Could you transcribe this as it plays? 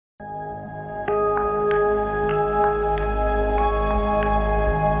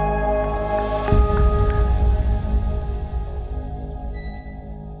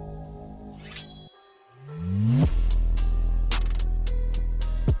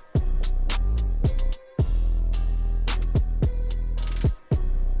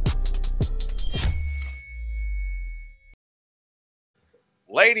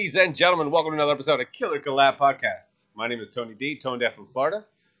Ladies and gentlemen, welcome to another episode of Killer Collab Podcast. My name is Tony D, Tone Deaf from Florida.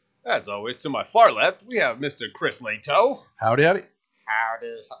 As always, to my far left, we have Mr. Chris Lato. Howdy. Howdy.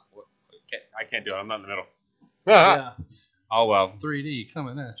 I can't do it. I'm not in the middle. Yeah. Oh, well. 3D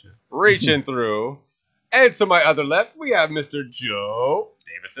coming at you. Reaching through. And to my other left, we have Mr. Joe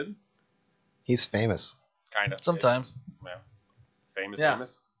Davison. He's famous. Kind of. Sometimes. Yeah. Famous.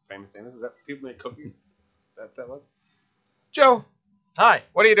 Is that people make cookies? That was? Joe. Hi.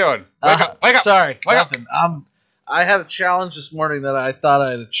 What are you doing? Wake up. Sorry. Wake up. Nothing. I had a challenge this morning that I thought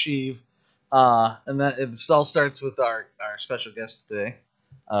I'd achieve. And that it all starts with our special guest today,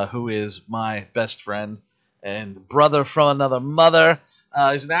 who is my best friend and brother from another mother.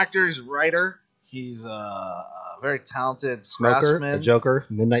 He's an actor. He's a writer. He's a very talented Smoker, craftsman. a joker,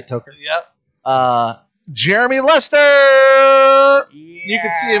 midnight toker. Yep. Jeremy Lester. You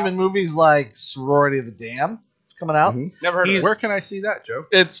can see him in movies like Sorority of the Damned. It's coming out. Mhm. Never heard of it. He's- Where can I see that, Joe?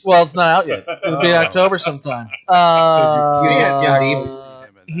 It's not out yet. It'll be October sometime.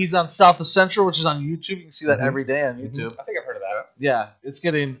 He's on South of Central, which is on YouTube. You can see that every day on YouTube. I think I've heard of that. Yeah, it's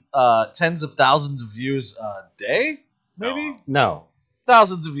getting tens of thousands of views a day, maybe No,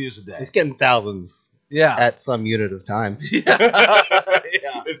 thousands of views a day. he's getting thousands Yeah, at some unit of time, yeah.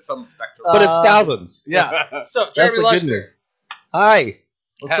 It's some spectrum. but it's thousands. Yeah. So That's Jeremy the Lester, good news. Hi.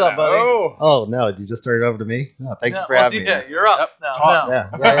 what's up, buddy? Hello. Oh no, did you just turn it over to me? No, thank you for having Yeah, me. you're up. Yep. No, Talk.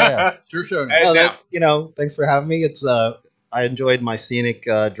 no. Yeah. It's your show now. Hey. No, now. thanks for having me. It's I enjoyed my scenic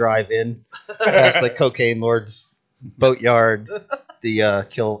drive in past the cocaine lord's boatyard, the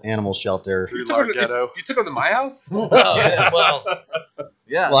kill animal shelter. True You took, him to, Ghetto. you took him to my house? Oh, yeah, well,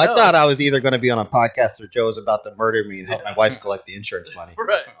 yeah. Well, I no. thought I was either going to be on a podcast or Joe was about to murder me and help my wife collect the insurance money.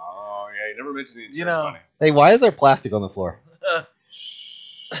 Right. Oh, yeah. You never mentioned the insurance You know- money. Hey, why is there plastic on the floor?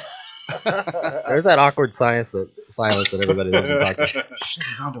 There's that awkward silence that everybody loves in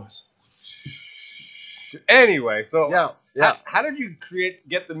podcasts. Anyway, so Yeah. how did you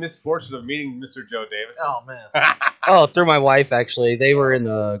get the misfortune of meeting Mr. Joe Davis? Oh man. Oh, through my wife, actually. They were in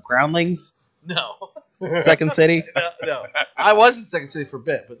the Groundlings, No. Second City, No. I was in Second City for a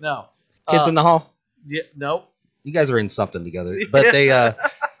bit, but no. Kids in the Hall. Yeah. No. You guys were in something together, but they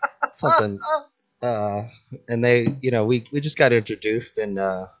something, and they, we just got introduced, and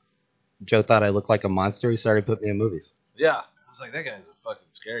Joe thought I looked like a monster. He started putting me in movies. Yeah. I was like, that guy's a fucking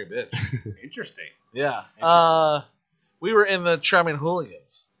scary bitch. Interesting. Yeah. We were in the Charming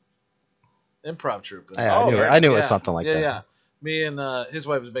Hooligans improv troupe. I knew it was something like that. Yeah. Me and his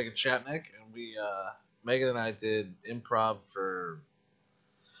wife was Megan Chapnick, and we Megan and I did improv for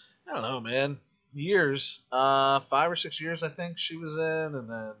I don't know, man, years. 5 or 6 years, I think she was in, and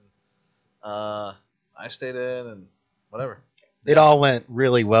then I stayed in, and whatever. It all went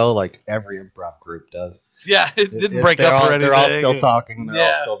really well, like every improv group does. Yeah, it didn't If break they're up all, or anything. They're all still talking. They're all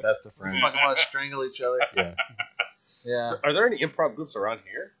Yeah. still best of friends. Fucking want to strangle each other. Yeah. Yeah. So are there any improv groups around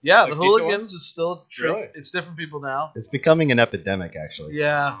here? Yeah, Like the decent Hooligans ones? is still a troupe. Really? It's different people now. It's becoming an epidemic, actually.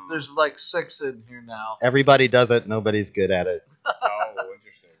 Yeah, there's like 6 in here now. Everybody does it. Nobody's good at it. Oh,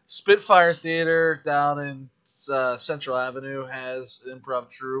 interesting. Spitfire Theater down in Central Avenue has an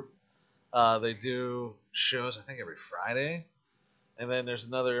improv troupe. They do shows, I think, every Friday. And then there's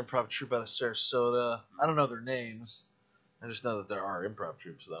another improv troupe out of Sarasota. I don't know their names. I just know that there are improv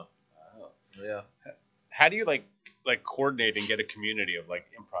troupes, though. Oh. Yeah. How do you like coordinate and get a community of like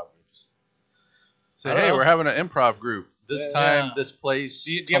improv groups? Say, I don't hey, know. we're having an improv group. This Yeah. time, this place.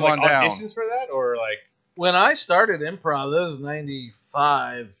 Do you come have like on down. auditions for that, or like? When I started improv, that was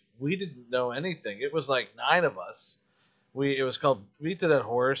 95. We didn't know anything. It was like 9 of us. It was called Beat to That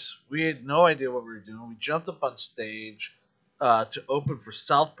Horse. We had no idea what we were doing. We jumped up on stage to open for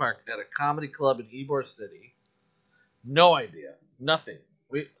South Park at a comedy club in Ybor City. No idea. Nothing.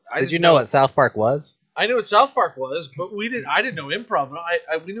 Did you know what South Park was? I knew what South Park was, but I didn't know improv.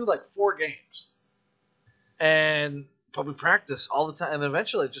 We knew like 4 games. But we practiced all the time, and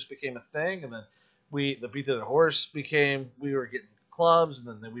eventually it just became a thing. And then the Beat to the Horse we were getting clubs,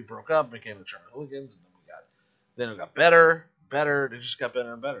 and then we broke up and became the Charming Hooligans, and then it got better. It just got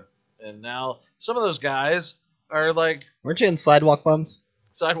better and better. And now some of those guys are like Weren't you in Sidewalk Bums?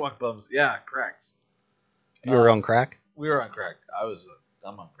 sidewalk bums. Yeah, cracks. You were on crack? We were on crack.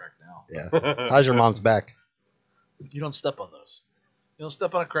 I'm on crack now. Yeah. How's your mom's back? You don't step on those. You don't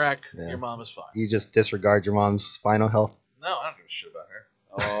step on a crack. Yeah. Your mom is fine. You just disregard your mom's spinal health? No, I don't give a shit about her.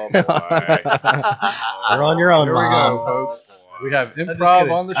 Oh boy. You're on your own, Here we Mom. go, folks. We have just improv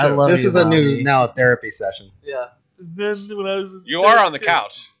kidding. on the I show. love This you, is a Mommy. now therapy session. Yeah. Then when I was You are on the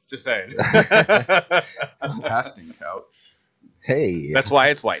couch. Just saying. Casting couch. Hey. That's why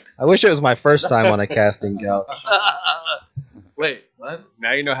it's white. I wish it was my first time on a casting couch. Wait, What?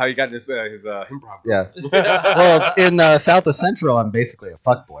 Now you know how he got his improv. Group. Yeah. Well, in South of Central, I'm basically a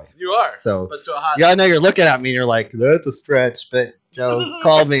fuckboy. You are. So But to a hot. yeah, I know you're looking at me and you're like, that's a stretch. But Joe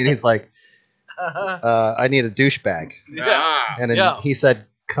called me and he's like, I need a douchebag. Yeah. Ah, And then Yeah. he said,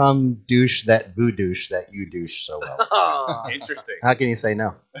 come douche that voodoosh that you douche so well. interesting. How can you say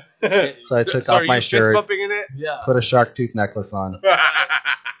no? So I took So off are my you shirt, fist bumping in it? Yeah. put a shark tooth necklace on.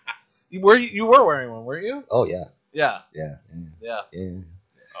 You were wearing one, weren't you? Oh, yeah. Yeah. Yeah. Yeah. Yeah.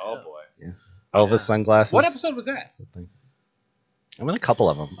 Oh boy. Elvis Yeah. sunglasses. What episode was that? I'm in a couple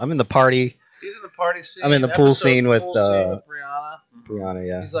of them. I'm in the party. He's in the party scene. I'm in the pool scene with, Brianna. Brianna,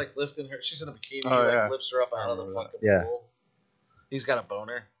 yeah. He's like lifting her. She's in a bikini. Oh, he yeah. like lifts her up out of the remember fucking that. Yeah. pool. He's got a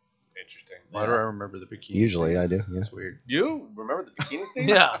boner. Interesting. Why do I remember the bikini? Usually thing? I do, yeah. That's weird. You remember the bikini scene?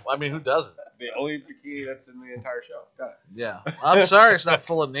 Yeah. I mean, who doesn't? The only bikini that's in the entire show. Got it. Yeah. I'm sorry, it's not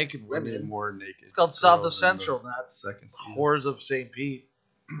full of naked We need women. more naked. It's called South of girls in the Central, not Second season. Whores of St. Pete.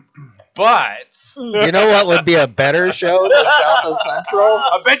 But You know what would be a better show than South of Central?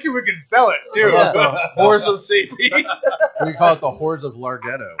 I bet you we could sell it too. Yeah. Whores of St. Pete. We call it the Whores of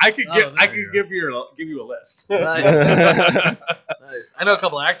Larghetto. I could Oh, get. I there you could go. give you a list. Nice. Nice. I know a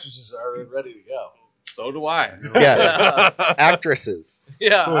couple actresses that are ready to go. So do I. Yeah. Actresses.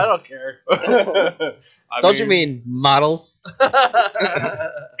 Yeah, I don't care. Don't you mean models?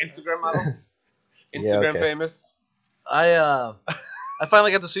 Instagram models? Yeah, Instagram okay. famous. I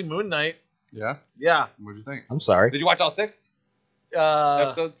finally got to see Moon Knight. Yeah? Yeah. What'd you think? I'm sorry. Did you watch all 6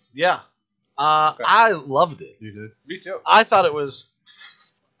 episodes? Yeah. Okay. I loved it. You did? Me too. I thought it was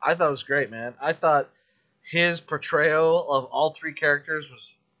great, man. I thought his portrayal of all 3 characters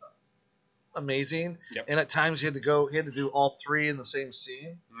was amazing. Yep. And at times he had to do all 3 in the same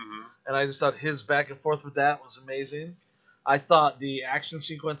scene. Mm-hmm. And I just thought his back and forth with that was amazing. I thought the action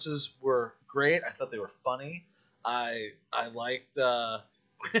sequences were great. I thought they were funny. I liked the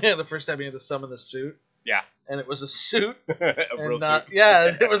first time he had to summon the suit. Yeah. And it was a suit. A And real not, suit.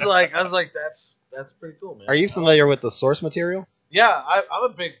 yeah, it was like I was like, that's pretty cool, man. Are you familiar with the source material? Yeah,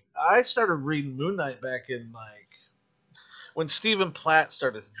 I started reading Moon Knight back in like when Stephen Platt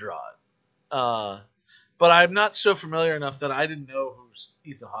started to draw it. But I'm not so familiar enough that I didn't know who's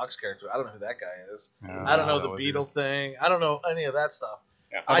Ethan Hawke's character. I don't know who that guy is. Yeah, I don't know that the would Beetle thing. I don't know any of that stuff.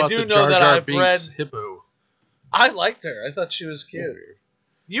 Yeah. How I about do the know Jar that Jar I've Binks read. hippo? I liked her. I thought she was cute.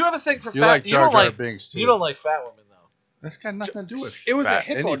 You have a thing for You fat. like You Jar don't Jar like. Binks too. You don't like fat women though. That's got nothing to do with It was a fat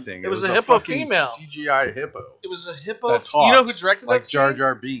hippo. anything. It was a hippo fucking female. CGI hippo. It was a hippo. That You know who talks directed like that Jar scene?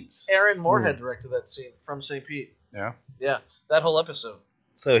 Jar Binks. Aaron Moorhead directed that scene from St. Pete. Yeah. Yeah, that whole episode.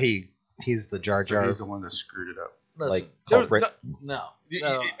 So he's the Jar So Jar he's the one that screwed it up. Listen, like there was culprit. no. You,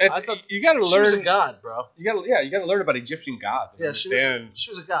 No, you- I thought you got to she was a learn. god, bro. You gotta learn about Egyptian gods. And Yeah, she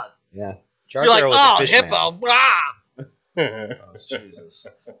was a god. Yeah. Jar You're Jar like, was a oh, fish hippo, man. blah. understand. Oh, Jesus.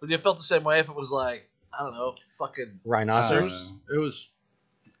 But you felt the same way if it was like, I don't know, fucking. Rhinoceros. It was,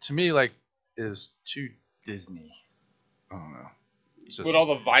 to me, like, it was too Disney. I don't know. It's just- With all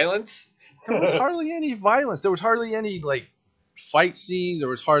the violence. there was hardly any violence. There was hardly any, like, fight scene. There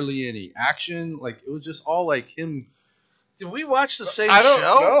was hardly any action. Like, it was just all, like, him. Did we watch the same I don't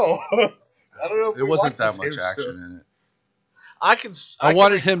show? know. I don't know. If It we wasn't watched the that same much show. action in it. I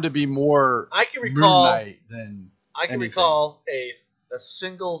wanted him to be more I can Moon recall. Knight than I can anything. recall a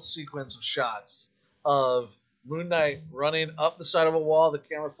single sequence of shots of Moon Knight running up the side of a wall. The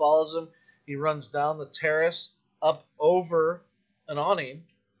camera follows him. He runs down the terrace, up over an awning,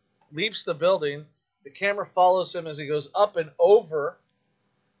 leaps the building. The camera follows him as he goes up and over,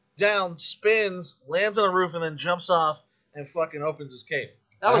 down, spins, lands on a roof, and then jumps off and fucking opens his cape.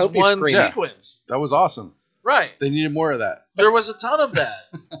 That I was hope he one screamed. sequence. That was awesome. Right. They needed more of that. There was a ton of that.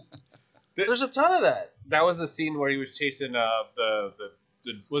 There's a ton of that. That was the scene where he was chasing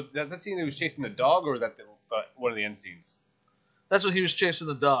was that scene he was chasing the dog, or was that one of the end scenes? That's when he was chasing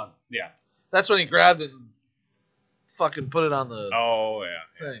the dog. Yeah. That's when he grabbed it and fucking put it on the Oh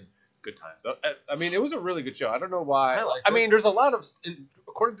yeah. thing. Good times. I mean, it was a really good show. I don't know why. I liked I it. mean, there's a lot of,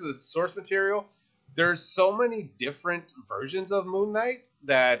 according to the source material, there's so many different versions of Moon Knight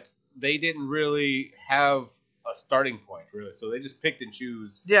that they didn't really have a starting point, really. So they just picked and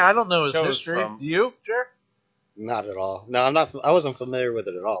choose. Yeah, I don't know his Shows history. from- Do you, Jer? Not at all. No, I'm not. I wasn't familiar with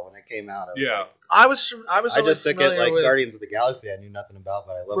it at all when it came out. I was Yeah. like- I was I only just took it familiar like with, Guardians of the Galaxy. I knew nothing about,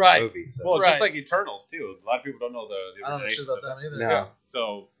 but I love Right. the movie. So. Well, Right. just like Eternals too. A lot of people don't know the I don't know shit originations about of them either. No. Yeah.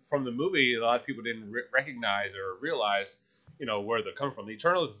 So from the movie, a lot of people didn't recognize or realize, where they're coming from. The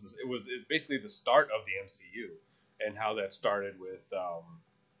Eternals is basically the start of the MCU, and how that started with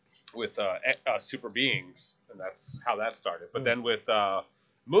super beings, and that's how that started. But then with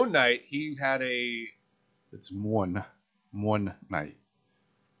Moon Knight, he had a It's one. One night.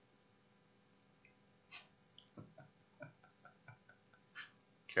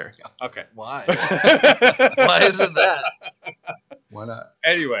 Carry on. Okay. Why? Why isn't that? Why not?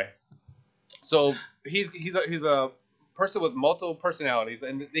 Anyway, so he's a person with multiple personalities,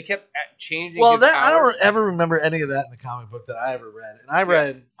 and they kept changing. Well, his that I powers. don't ever remember any of that in the comic book that I ever read. And I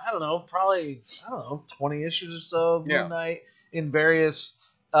read, I don't know, probably 20 issues or so of Yeah. Moon Knight in various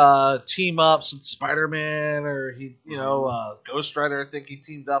team ups with Spider-Man, or he, Ghost Rider. I think he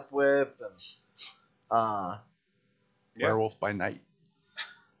teamed up with, and Yeah. Werewolf by Night.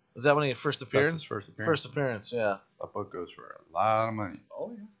 is that when he first appeared? That's his first appearance. First appearance, yeah. That book goes for a lot of money.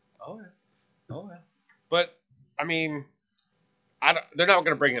 Oh yeah. Oh yeah. Oh yeah. But I mean, they're not going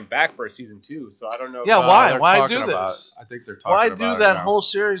to bring him back for a season 2, so I don't know. Yeah, if, why? they're Why talking do about- this? I think they're talking Why about do it that now. whole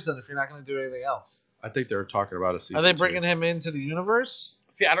series then if you're not going to do anything else? I think they're talking about a season. Are they 2. bringing him into the universe?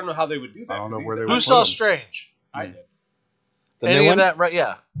 See, I don't know how they would do that. I don't know 'cause where he's they the- would Who put saw him. Strange? I did. The Any new of one? that?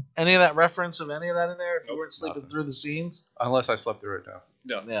 Yeah. Any of that reference of any of that in there? If you Nope, weren't sleeping nothing. through the scenes? Unless I slept through it now.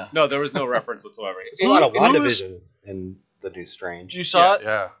 No. Yeah. No, there was no reference whatsoever. There's a lot of Who's- WandaVision in the new Strange. You saw it?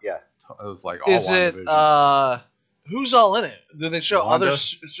 Yeah. Yeah. It was like all Is it? WandaVision. Who's all in it? Do they show Wanda? other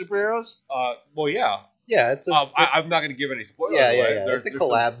superheroes? Well, yeah. Yeah, it's a I'm not going to give any spoilers. yeah. away. It's a There's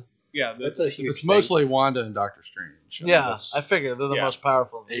collab. Yeah. It's a huge. It's thing. mostly Wanda and Doctor Strange. I mean, Yeah, that's I figured they're the Yeah. most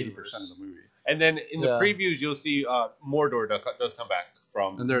powerful. In the 80% universe. of the movie. And then in the Yeah. previews, you'll see Mordor does come back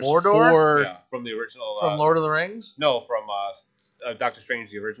from And there's Mordor? 4. yeah, from the original. From Lord of the Rings. No, from Doctor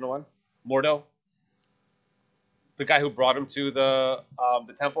Strange, the original one. Mordo, the guy who brought him to the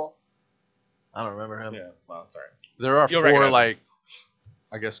temple. I don't remember him. Yeah. Well, sorry. There are You'll 4 recognize like,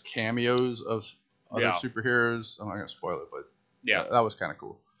 I guess cameos of other Yeah. superheroes. I'm not gonna spoil it, but Yeah, that was kind of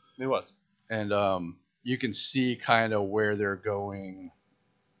cool. it was. And you can see kind of where they're going.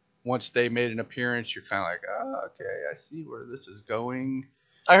 Once they made an appearance, you're kind of like, oh, okay, I see where this is going.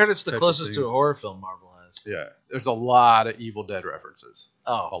 I heard it's the Type of closest thing. to a horror film Marvel has. Yeah, there's a lot of Evil Dead references.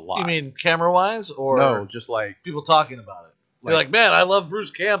 Oh, A lot. You mean camera wise, or No, just like people talking about it? You're like, man, I love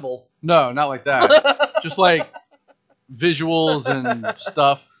Bruce Campbell. no, not like that. Just like visuals and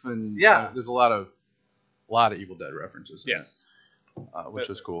stuff, and Yeah. there's a lot of Evil Dead references. in Yes. it, which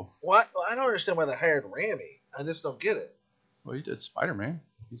was cool. What? I don't understand why they hired Rami. I just don't get it. Well, he did Spider-Man.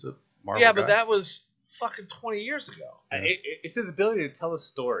 He's a Marvel Yeah, but guy. that was fucking 20 years ago. It's his ability to tell a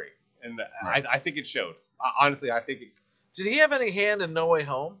story, and Right. I think it showed. Honestly, I think it. Did he have any hand in No Way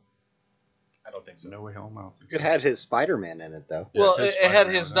Home? I don't think so. No Way Home. I don't think It so. had his Spider-Man in it though. Yeah, Well, his it had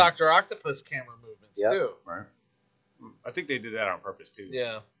Spider-Man his was in. Doctor Octopus camera movements Yep. too. Right. I think they did that on purpose too.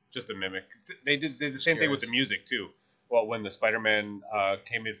 Yeah. Just to mimic. They did the same thing with the music too. Well, when the Spider-Man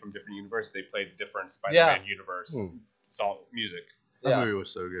came in from different universes, they played different Spider-Man universe song music. That Yeah. movie was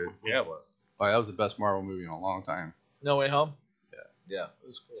so good. Yeah, it was. Like, that was the best Marvel movie in a long time. No Way Home. Yeah. Yeah, it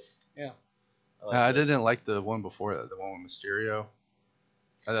was cool. Yeah. I didn't like the one before that, the one with Mysterio.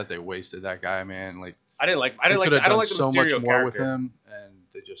 I thought they wasted that guy, man. Like I didn't like they could have I don't done like the so Mysterio much more character. with him, and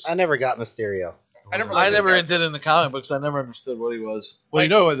they just. I never got Mysterio. I never I liked never this guy. did in the comic books. I never understood what he was. Well, you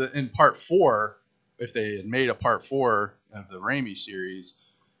know, in part 4, if they had made a part 4 of the Raimi series,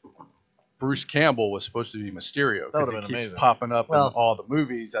 Bruce Campbell was supposed to be Mysterio. That 'cause would've he been keeps amazing. popping up Well- in all the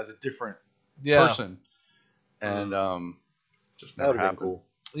movies as a different Yeah. person, and just That never would have been happened. cool.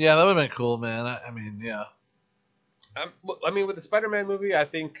 Yeah, that would have been cool, man. I mean, yeah. I mean, with the Spider-Man movie, I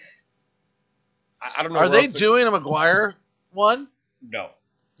think. I don't know. Are where they else doing a Maguire one? No,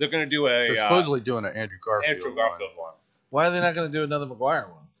 they're gonna do a They're supposedly doing an Andrew Garfield. Andrew Garfield one. Why are they not going to do another Maguire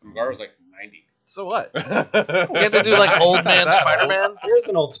one? Maguire was like 90. So what? Can't Can't they do like old man That Spider-Man? There's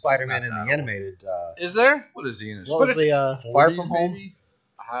an old Spider-Man in Not the that animated. Is there? What is he in his What was the Far 40s, From Home? maybe?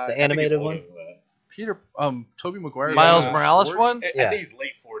 The animated one? Peter, Tobey Maguire. Miles Yeah. Morales one? I Yeah. think he's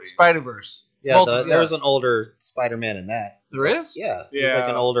late 40s. Spider-Verse. Yeah, Multi- there was an older Spider-Man in that. There is? Yeah, he's Yeah. like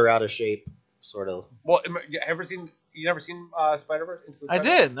an older, out of shape sort of. Well, you never seen Spider-Verse? Into the I Spider-Verse?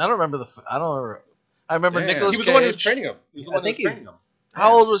 did. I don't remember I don't remember. I remember Damn. Nicolas He was Cage. the one who was training him. He was the I one who was think training he's- him.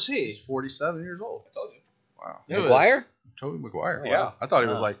 How old was he? He's 47 years old. I told you. Wow. It was- Maguire? Tobey Maguire. Yeah. Wow. I thought he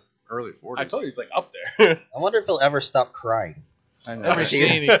was Wow. like early 40s. I told you he's like up there. I wonder if he'll ever stop crying. I know. Every He-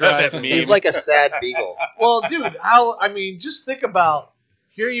 scene he cries. That's me. He's like a sad beagle. Well, dude, I mean, just think about,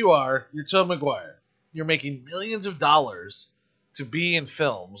 here you are, you're Tom Maguire. You're making millions of dollars to be in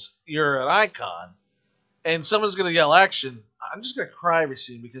films. You're an icon. And someone's going to yell action. I'm just going to cry every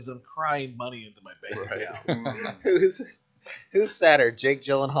scene because I'm crying money into my bank Right. account. Who's sadder, Jake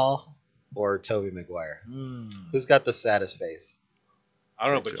Gyllenhaal or Tobey Maguire? Who's got the saddest face? I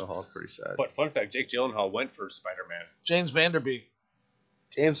don't know, Jake Gyllenhaal's pretty sad. but fun fact, Jake Gyllenhaal went for Spider-Man. James Vanderbeek.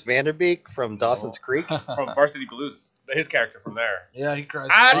 James Vanderbeek from Dawson's Creek. From Varsity Blues. His character from there. Yeah, he cries.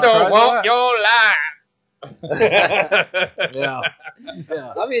 I a lot. don't cries a want lot. your life. Yeah.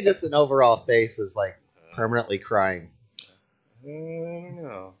 Yeah. I mean, just an overall face is like permanently crying. I don't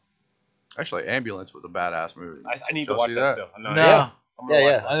know. Actually, Ambulance was a badass movie. I need to Y'all watch see that still. No, No. Yeah. I'm gonna Yeah,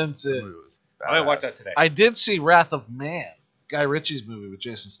 watch yeah. that. I didn't see That it. movie was I'm gonna watch badass. that today. I did see Wrath of Man, Guy Ritchie's movie with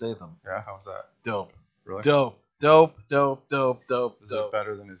Jason Statham. Yeah, how was that? Dope. Really? Dope. Dope. Dope. Dope. Dope. Is it Dope.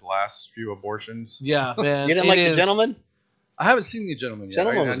 better than his last few abortions? Yeah, man. You didn't it like is- The Gentleman? I haven't seen The Gentleman yet.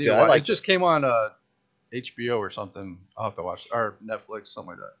 Gentleman I was need to good. I watch- liked it just came on HBO or something. I'll have to watch or Netflix,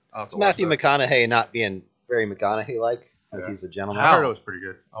 something like that. I'll have It's to watch Matthew that. McConaughey not being very McConaughey-like. Like Yeah. he's a gentleman. I heard it was pretty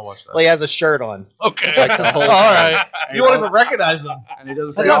good. I'll watch that. Well, he has a shirt on. Okay. Like the whole All time. right. And You he won't even does- recognize him. And he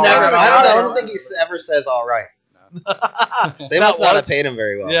doesn't I say don't, all never, right, I all don't right, know. I all don't right. think he ever says all right. They They must not have paid him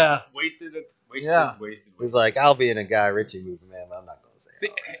very well. Yeah. Wasted. Yeah. He's like, I'll be in a Guy Ritchie movie, man, but I'm not going to say See,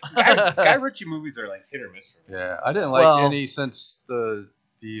 it. Guy Ritchie movies are like hit or miss for me. Yeah, I didn't like Well- any since the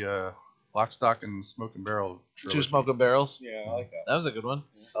Lock, Stock, and Smoking Barrel trilogy. Two Smoking Barrels. Yeah, I like that. That was a good one.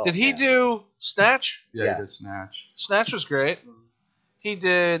 Oh, Did he man. do Snatch? Yeah, Yeah. he did Snatch. Snatch was great. He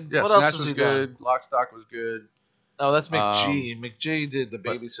did. Yeah, what Snatch else has was he good. done? Lock, Stock was good. Oh, that's McG. McG did the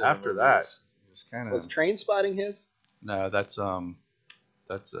But babysitter. after movies. that, it was kind Was of Train Spotting his? no. That's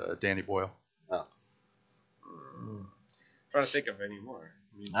Danny Boyle. Trying to think of any more.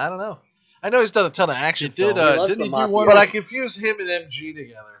 I mean, I don't know. I know he's done a ton of action He did. films, loves Didn't he the do mafia. one? but I confuse him and MG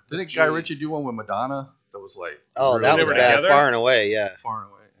together. Didn't Guy Ritchie do one with Madonna that was like? Oh, really that They was were bad. together? Far and away, yeah. far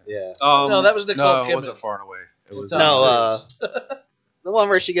and away. Yeah. No, that was Nicole No, it Kidman. wasn't far and away. It was Tom No, Cruise. the one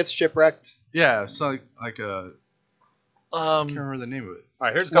where she gets shipwrecked. yeah, so like I can't remember the name of it. all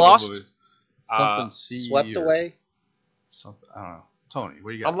right, here's a couple Lost? movies. Something C Swept or Away. Something I don't know. Tony,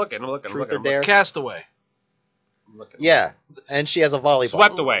 what do you got? I'm looking. I'm looking. Truth I'm or looking. Dare. Castaway. I'm looking. Yeah, and she has a volleyball.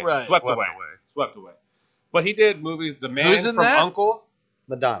 Swept away. Right. Swept away. Swept away. But he did movies. The Man Who's in from that? Uncle.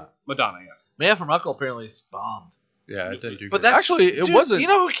 Madonna. Madonna. Yeah. Man from Uncle apparently is bombed. Yeah, it didn't do But good. that's Actually, it dude, wasn't. You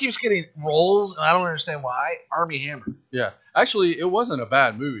know who keeps getting roles, and I don't understand why? Army Hammer. Yeah, actually, it wasn't a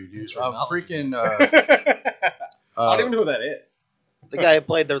bad movie, dude. It's from Freaking. I don't even know who that is. The guy who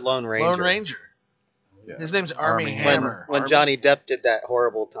played the Lone Ranger. Lone Ranger. yeah. His name's Army, Army Hammer. When Johnny Depp did that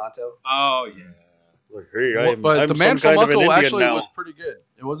horrible Tonto. Oh yeah. Like, hey, But The Man from Uncle actually was pretty good.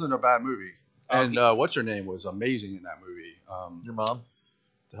 It wasn't a bad movie. And what's her name was amazing in that movie. Your mom?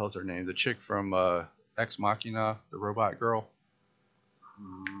 The hell's her name? The chick from Ex Machina, the robot girl.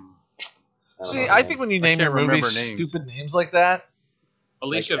 See, I think when you name can't your remember movies names. stupid names like that,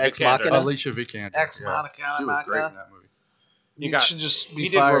 Alicia Like Ex Vikander. Machina? Alicia Vikander. Ex yeah. Machina, She was great in that movie. You you got- should just be He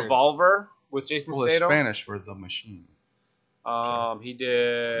did fired. Revolver with Jason Well, it's Statham. Spanish for the machine. He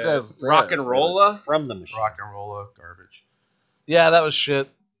did That's- Rock and Rolla. From the machine. Rock and rolla garbage. Yeah, that was shit.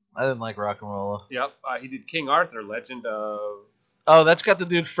 I didn't like Rock and Roll. Yep. He did King Arthur, Legend of. Oh, that's got the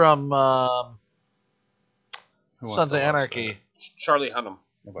dude from Who wants Sons to of watch Anarchy. Charlie Hunnam.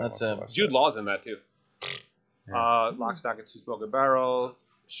 Nobody That's wants to him. watch Jude that. Law's in that too. Yeah. Lock, Stock, and Two Smoking Barrels.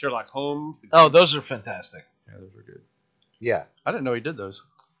 Sherlock Holmes. Oh, those are fantastic. Yeah, those are good. Yeah. I didn't know he did those.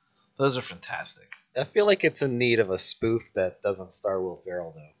 Those are fantastic. I feel like it's in need of a spoof that doesn't star Will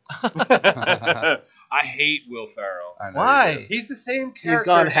Ferrell, though. I hate Will Ferrell. I know he Why? did. He's the same He's character.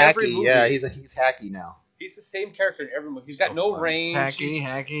 gone in every hacky. movie. Yeah, he's hacky now. He's the same character in every movie. He's got So no funny. range.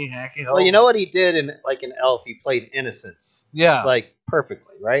 Hacky. Well, you know what he did in an Elf? He played Innocence, Yeah. like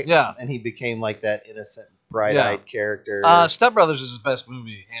perfectly, right? Yeah. And he became like that innocent, bright-eyed character. Step Brothers is his best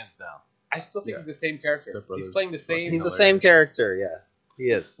movie, hands down. I still think Yeah. he's the same character. Step Brothers. He's playing the same. He's the hilarious. same character. Yeah, he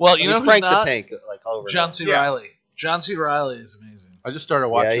is. Well, you He's know who's Frank not? the Tank, like over. John C. Yeah. Riley. John C. Riley is amazing. I just started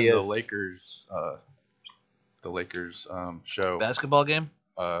watching he the is. Lakers show. Basketball game?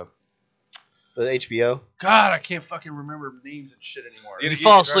 Uh, The HBO. God, I can't fucking remember names and shit anymore. Yeah. You He's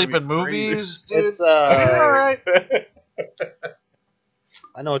fall driving asleep in me crazy. movies, dude? It's You're all right.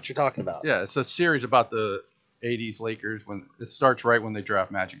 I know what you're talking about. Yeah, it's a series about the '80s Lakers. When it starts right when they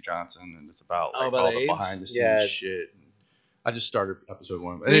draft Magic Johnson, and it's about Oh, like, about all the AIDS? behind the scenes Yeah. shit. I just started episode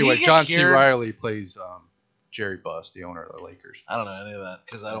 1. But Did he anyway, get John C. cured? Riley plays Jerry Buss, the owner of the Lakers. I don't know any of that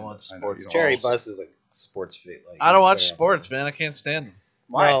because I don't watch I know sports. you don't. Jerry Also- Buss is a sports fit. Like, I don't he's watch very- sports, man. I can't stand them.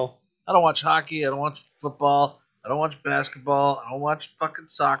 Why? No, I don't watch hockey. I don't watch football. I don't watch basketball. I don't watch fucking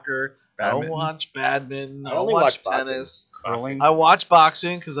soccer. I don't Badminton? watch badminton. I I don't only watch watch boxing. tennis. Curling. I watch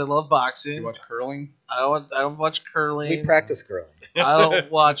boxing because I love boxing. You watch curling? I don't watch curling. we practice curling. I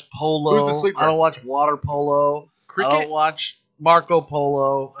don't watch polo. Who's the sleeper? I don't watch water polo. I don't watch Marco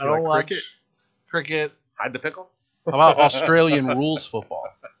Polo. I You don't like watch cricket? cricket. Hide the pickle. How about Australian rules football?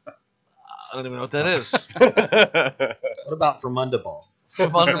 I don't even know what that is. What about Formunda Ball?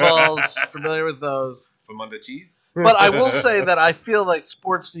 From Underballs, familiar with those. From under cheese. But I will say that I feel like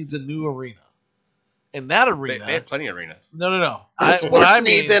sports needs a new arena. In that They arena, have plenty of arenas. no. Sports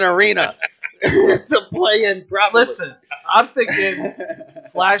needs an arena to play in properly. Listen, I'm thinking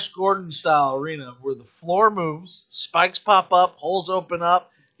Flash Gordon style arena where the floor moves, spikes pop up, holes open up.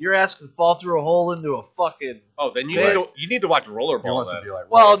 Your ass can fall through a hole into a fucking. Oh, then Big- you need to watch He rollerball. wants to Then. be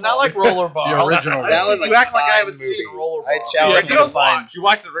like. Well, rollerball. not like rollerball. The original That was rollerball. you act like I Fine haven't seen movie. rollerball. I challenge you you to don't find. watch. You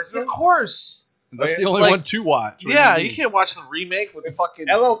watch the original. Of course. That's the only like- one to watch. What do Yeah, mean? you can't watch the remake with fucking.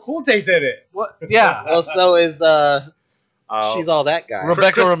 LL Cool J's in it. What? Yeah. Well, so is she's all that guy.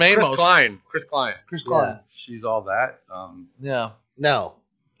 Rebecca Romamos. Chris Klein. Chris Klein. Chris Klein. She's all that. Yeah. No,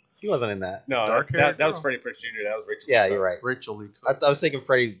 he wasn't in that. No, Dark-haired that was girl. Freddie Prinze Jr. That was Rachel. Yeah, Cook. you're right. Rachel Lee I Cook. was thinking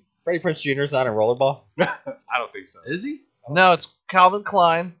Freddie Prinze Jr.'s not in rollerball. I don't think so. Is he? No, it's Calvin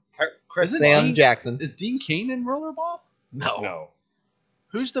Klein. Chris Isn't Sam Dean- Jackson. Is Dean Cain in rollerball? No.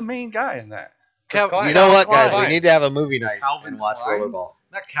 Who's the main guy in that? Klein. You know what, Calvin guys? Klein. We need to have a movie night Calvin and watch Klein? rollerball.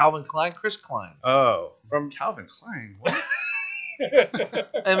 Not Calvin Klein, Chris Klein. Oh, From Calvin Klein. What?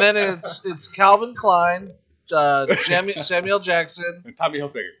 And then it's Calvin Klein, Samuel Jackson, And Tommy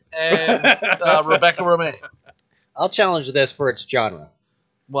Hilfiger. and Rebecca Romijn. I'll challenge this for its genre: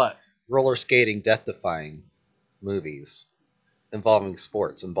 What? roller skating, death-defying movies involving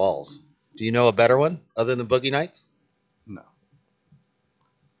sports and balls. Do you know a better one other than Boogie Nights? No.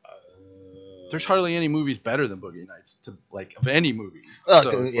 There's hardly any movies better than Boogie Nights. Of any movie. Oh,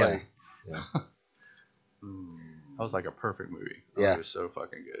 So it's yeah. like- That was like a perfect movie. Yeah. It was so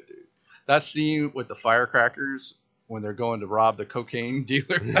fucking good, dude. That scene with the firecrackers when they're going to rob the cocaine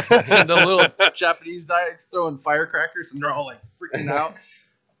dealer and the little Japanese guy throwing firecrackers and they're all like freaking out.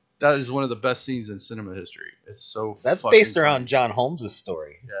 That is one of the best scenes in cinema history. It's so That's fucking based around funny. John Holmes'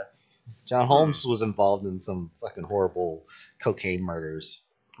 story. Yeah. John Holmes was involved in some fucking horrible cocaine murders.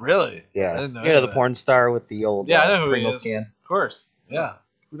 Really? Yeah. I didn't know You know the that. porn star with the old Yeah, I know who he Pringles is. can? Of course. Yeah.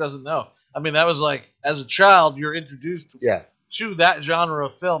 Who doesn't know? I mean, that was like, as a child, you're introduced Yeah. to that genre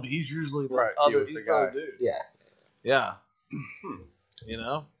of film. He's usually the Right, he other, was he's the the other guy. dude. Yeah. Yeah. You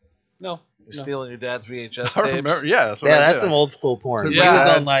know? No. You're stealing your dad's VHS tapes. I remember. Yeah, that's what Yeah, I that's did. some old school porn. Yeah. He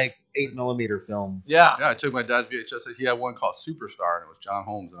was on like 8mm film. Yeah. Yeah, I took my dad's VHS. He had one called Superstar, and it was John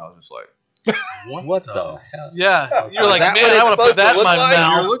Holmes, and I was just like, What the hell? Yeah. You're Is like, that man, what I it's want to put supposed to that in look my like?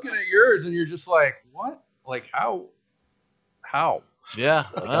 And you're mouth. looking at yours, and you're just like, what? Like, how? How? Yeah.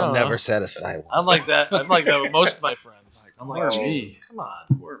 Like, I don't I'm know. never satisfied. I'm like that. I'm like that with most of my friends. I'm Poor like, me. Jesus, come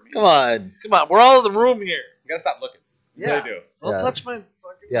on. Poor me. Come on. Come on. We're all in the room here. You gotta stop looking. You Yeah. really do. Don't Yeah. touch my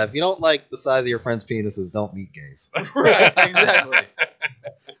fucking... Yeah, if you don't like the size of your friends' penises, don't meet gays. Right. Exactly.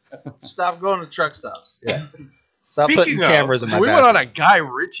 Stop going to truck stops. Yeah. Stop Speaking putting of, cameras in my We bathroom. went on a Guy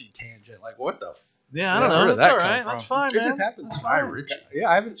Ritchie tangent. Like, what the? Yeah, I Yeah, don't where know. did That's that all come right. from? That's fine, It man. just happens. That's Guy fine. Ritchie. Yeah,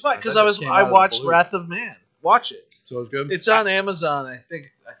 I haven't. It's fine because That just came out I of the watched blue. Wrath of Man. Watch it. So it was good. It's on Amazon. I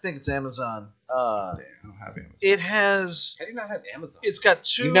think it's Amazon. Damn, I don't have Amazon. It has. How do you not have Amazon? It's got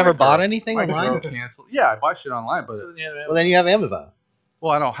two. You've never bought anything My online? girl canceled. Yeah, I bought shit online, but So then you have Well, then you have Amazon.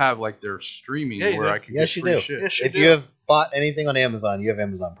 I don't have like their streaming Yeah, you where do. I can Yes, get you free do. shit. Yes, you If do. you have bought anything on Amazon, you have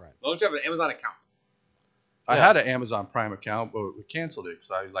Amazon Prime. As long as you have an Amazon account. I Yeah. had an Amazon Prime account, but we canceled it because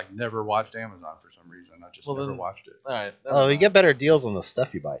I like never watched Amazon for some reason. I just Well, never then- watched it. All right. Oh, you get better deals on the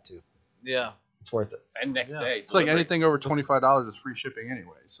stuff you buy too. Yeah. It's worth it. And next Yeah. day. It's like delivery. anything over $25 is free shipping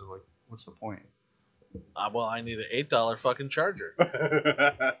anyway. So like, what's the point? Well, I need an $8 fucking charger.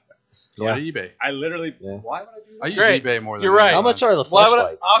 Go Yeah. to eBay. I literally. Yeah. Why would I do that? I use Great. eBay more than You're right. How Amazon. much are the Why would I?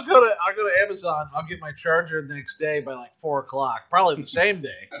 flashlights? I'll go to Amazon. I'll get my charger the next day by like 4:00, probably the same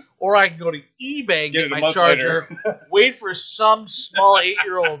day. Or I can go to eBay, Get get it a my month charger, wait for some small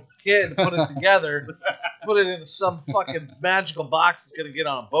 8-year-old kid to put it together, put it in some fucking magical box that's gonna get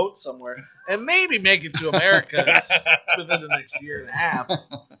on a boat somewhere, and maybe make it to America within the next year and a half.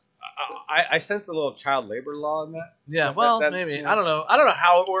 I sense a little child labor law in that. Yeah, That- well, that- maybe. yeah. I don't know. I don't know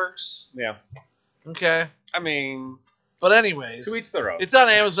how it works. Yeah. Okay, I mean, but anyways, to each their own. it's on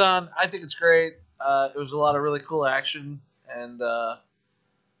Amazon. I think it's great. It was a lot of really cool action, and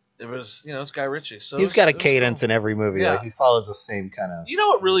it was, it's Guy Ritchie. So He's it got a was cadence cool. in every movie. Yeah. Like, he follows the same kind of. You know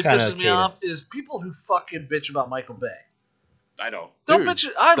what really kinda pisses me off cadence. is people who fucking bitch about Michael Bay. I don't. Don't Dude, bitch.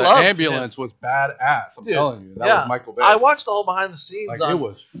 I the love ambulance was badass. I'm Dude, telling you, that yeah. was Michael Bay. I watched all behind the scenes. like on, it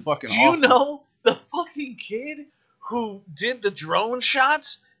was fucking. do you awesome. know the fucking kid who did the drone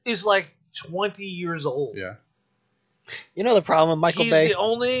shots is like 20 years old? Yeah. You know the problem with Michael He's Bay? the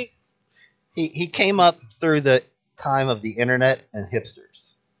only. He came up through the time of the internet and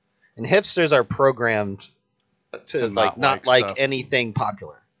hipsters, and hipsters are programmed to To like not not like like stuff. anything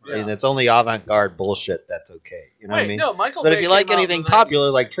popular. I mean, it's only avant-garde bullshit that's okay. You know what I mean? No, Michael But Bay if you came like out in anything the popular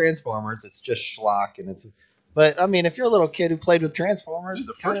 90s. like Transformers, it's just schlock and it's. But I mean, if you're a little kid who played with Transformers, Dude,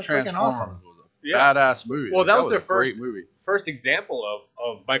 the it's kind first of freaking Transformers awesome. was a Yeah. badass movie. Well, that was their a great first- movie. First example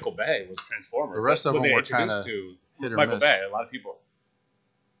of Michael Bay was Transformers. The rest of when them they were introduced kinda to hit or Michael miss. Bay. A lot of people.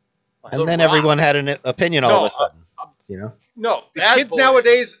 And The then Rock. everyone had an opinion all No, of a sudden. You know, No, the Bad kids Boys.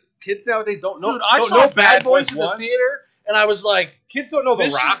 nowadays don't know. Dude, I don't saw know Bad Boys in the 1. theater, and I was like, Kids don't know The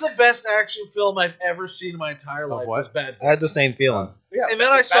this Rock. is the best action film I've ever seen in my entire life. what? Was Bad I had Boys. the same feeling. Yeah, And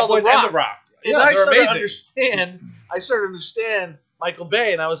then I Bad saw The Boys Rock. and The Rock. And Yeah, I they're started to amazing. understand Michael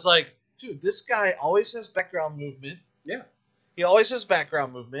Bay, and I was like, dude, this guy always has background movement. Yeah. He always has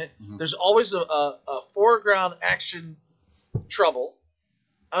background movement. Mhm. There's always a foreground action trouble.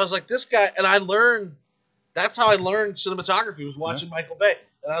 I was like, this guy, and I learned, that's how I learned cinematography, was watching Michael Bay.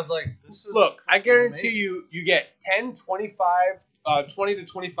 And I was like, this is. Look, I guarantee amazing. you get 10, 25, 20 to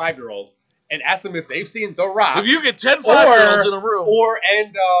 25-year-olds and ask them if they've seen The Rock If you get 10 5-year-olds in a room.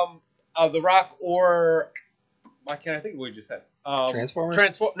 The Rock or why can't I think of what you just said? Transformers?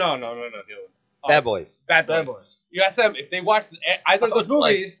 No, the other one. Bad Boys. Bad Boys. Bad Boys. You ask them if they watched either of I those was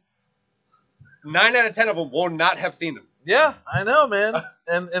like- movies. 9 out of 10 of them will not have seen them. Yeah, I know, man.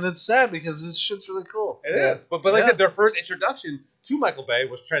 And it's sad because this shit's really cool. It is, but like I said, their first introduction to Michael Bay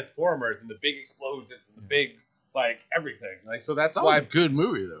was Transformers and the big explosions and the big everything. Like so that's That why was a good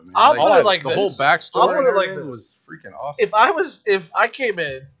movie though, man. I'll put it like the this. whole backstory I'll put it like and everything this. was freaking awesome. If I came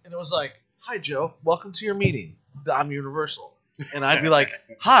in and it was like, "Hi Joe, welcome to your meeting. I'm Universal," and I'd be like,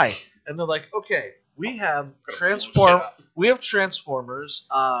 "Hi," and they're like, "Okay, we have Transformers,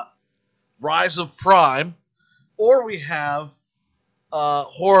 Rise of Prime, or we have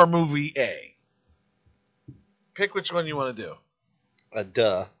horror movie A. Pick which one you want to do.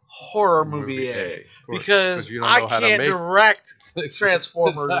 Duh. Horror movie A, of course, because you don't I know how to can't make direct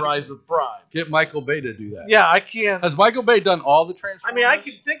Transformers Exactly. Rise of Prime. Get Michael Bay to do that. Yeah, I can't. Has Michael Bay done all the I Transformers? mean, I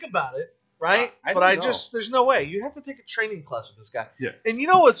can think about it, right? I but don't I know. just, there's no way. You have to take a training class with this guy. Yeah. And you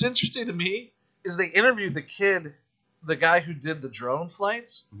know what's interesting to me is they interviewed the guy who did the drone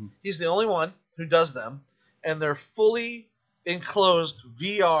flights. Mhm. He's the only one who does them, and they're fully enclosed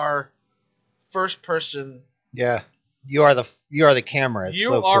VR, first person. Yeah. You are the camera. It's You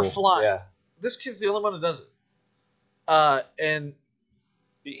so are cool. flying. Yeah. This kid's the only one who does it. And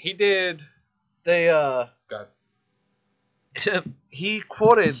he did. they God. he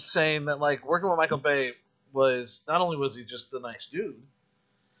quoted saying that like working with Michael Bay was not only was he just a nice dude,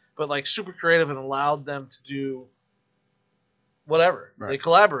 but like super creative and allowed them to do whatever. Right. They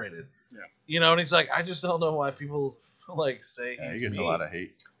collaborated. Yeah. You know, and he's like, I just don't know why people like say Yeah, he's he gets a mean. lot of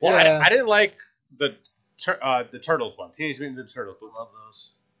hate. Well, Yeah. I didn't like the Turtles one. Teenage Mutant Ninja Turtles. I love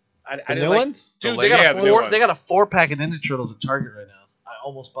those. I The didn't new like, ones? Dude, The they got yeah, a the new four. ones. They got a 4-pack of Ninja Turtles at Target right now. I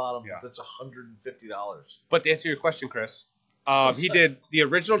almost bought them. Yeah. That's $150. But to answer your question, Chris, he did the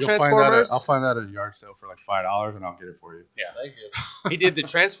original You'll find that Transformers. I'll find that at a yard sale for like $5 and I'll get it for you. Thank you. He did the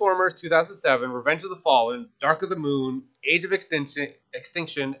Transformers 2007, Revenge of the Fallen, Dark of the Moon, Age of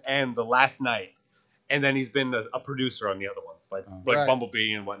Extinction, and The Last Night. And then he's been a producer on the other ones, like Right.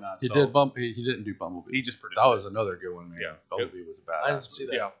 Bumblebee and whatnot. He so did bump. He didn't do Bumblebee. He just produced. That was another good one, man. Yeah. Bumblebee was a badass. I didn't see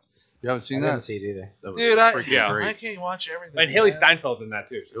that. yeah. You haven't I seen didn't that? see it either. That was Dude, freaking Yeah. I great. can't watch everything. And Haley man. Steinfeld's in that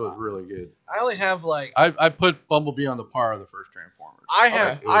too. It was really good. I only have like I put Bumblebee on the par of the first Transformers. I Okay.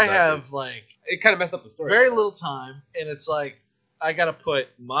 have It was I that have good. like It kind of messed up the story. very little time, and it's like I gotta put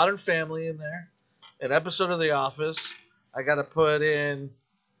Modern Family in there, an episode of The Office. I gotta put in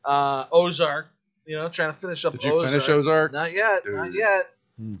Ozark. You know, trying to finish up. Did you finish Ozark? Ozark? Not yet. Not Dude. yet.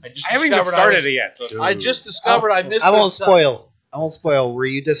 Hmm. I just I haven't even discovered started it yet. So Dude. I just discovered I missed. I won't the- spoil. I won't spoil. Were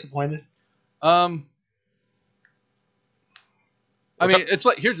you disappointed? I mean, it's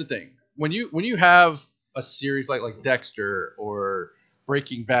like here's the thing: when you have a series like Dexter or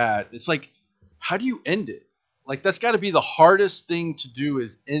Breaking Bad, it's like, how do you end it? Like that's got to be the hardest thing to do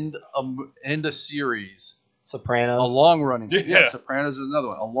is end a series, Sopranos. a long running. Yeah. Sopranos is another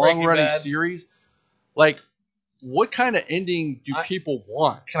one. A long Breaking running Bad. series, like. What kind of ending do I- people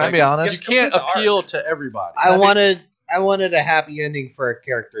want? Can I be honest? You can't Complete the appeal to everybody. I wanted a happy ending for a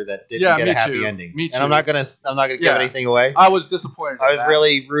character that didn't Yeah, get me a happy too. ending. Me And too. I'm not gonna give Yeah. anything away. I was disappointed. I in was that.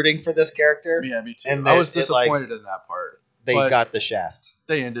 really rooting for this character. Yeah, me too. and I was it, like, disappointed in that part. They but- got the shaft.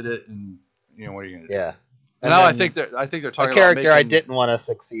 They ended it, and what are you gonna do? Yeah. And now I then think they're talking a character about I making, didn't want to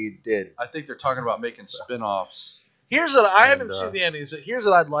succeed did. I think they're talking about making spin-offs. Here's what I And, haven't seen the endings. Here's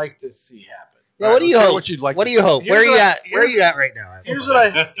what I'd like to see happen. Yeah. All What right, do you let's hear hope? what you'd like What to do you see. hope? Here's Where are you what- at? Where are here's- you at right now? Here's what I.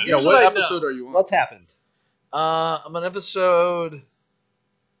 Yeah, Here's what what I episode know. are you on? What's happened? I'm on episode.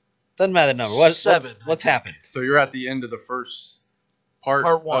 Doesn't matter the number. What's 7. What's happened? So you're at the end of the first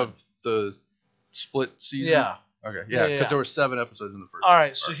Part one. of the split season? Yeah. Okay. Yeah, Yeah, yeah. because there were 7 episodes in the first. All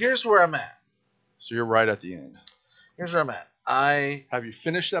right. So here's where I'm at. So you're right at the end. Here's where I'm at. I Have you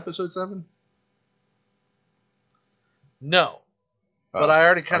finished episode 7? no, but Oh, I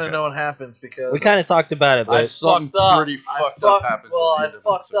already kind of okay. know what happens because We kind of talked about it, I but Something fucked up. pretty fucked up happens Well, at the I end of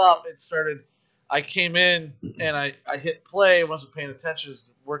fucked episode up. 7. It started. I came in and I hit play, wasn't paying attention, was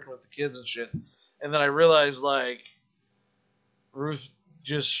working with the kids and shit, and then I realized like Ruth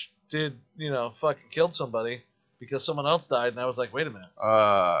just did, fucking killed somebody because someone else died, and I was like, wait a minute.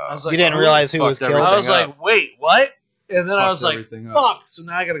 I was like, you didn't who- realize who was fucked killed. I was everything like, wait, what? And then I Fucked was like, everything up. fuck. So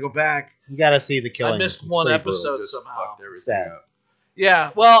now I got to go back. You got to see the killing. I missed It's one pretty brutal. episode Just somehow. fucked everything Sad. up.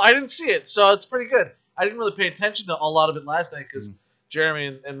 Yeah, well, I didn't see it, so it's pretty good. I didn't really pay attention to a lot of it last night because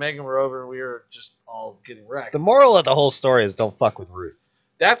Jeremy and Megan were over and we were just all getting wrecked. The moral of the whole story is don't fuck with Ruth.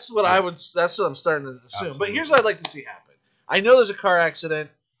 That's what That's what I'm starting to assume. But here's what I'd like to see happen. I know there's a car accident.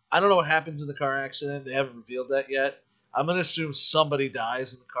 I don't know what happens in the car accident. They haven't revealed that yet. I'm gonna assume somebody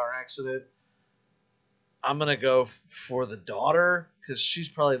dies in the car accident. I'm gonna go for the daughter because she's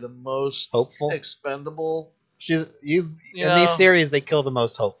probably the most Hopeful? expendable. She's in know. these series they kill the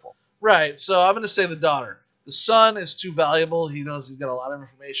most hopeful. Right, so I'm going to say the daughter. The son is too valuable. He knows he's got a lot of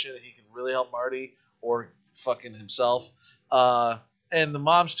information, and he can really help Marty or fucking himself. And the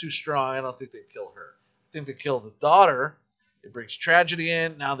mom's too strong. I don't think they'd kill her. I think they kill the daughter. It brings tragedy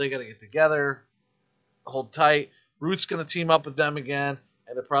in. Now they got to get together, hold tight. Ruth's going to team up with them again,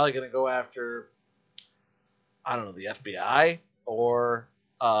 and they're probably going to go after, I don't know, the FBI or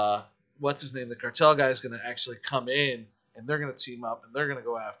what's his name? The cartel guy is going to actually come in, and they're going to team up, and they're going to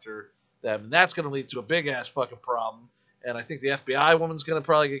go after them. And that's going to lead to a big-ass fucking problem. And I think the FBI woman's going to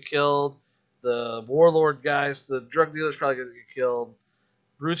probably get killed. The warlord guys, the drug dealer's probably going to get killed.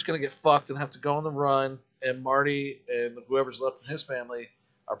 Ruth's going to get fucked and have to go on the run. And Marty and whoever's left in his family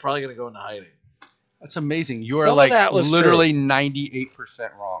are probably going to go into hiding. That's amazing. You are Some of like that was literally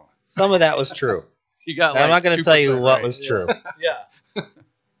 98% wrong. Some of that was true. You got I'm not going to tell you 2% what right. was true. Yeah.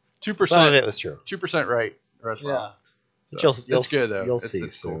 2%. Some of it was true. 2% right. The rest Yeah. wrong. But So, you'll it's good though. You'll It's see cool.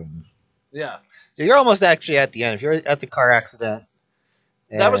 soon. Yeah. You're almost actually at the end. If you're at the car accident,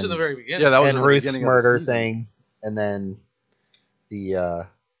 That was in and- the very beginning. Yeah, that was and in the Ruth's beginning of the murder season. thing, and then the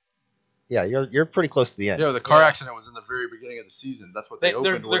you're pretty close to the end. Yeah, the car Yeah. accident was in the very beginning of the season. That's what they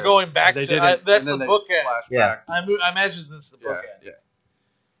They're opened with. going back They to did it, that's the and then bookend. they flashed Yeah. back. I imagine this is the Yeah, bookend. yeah.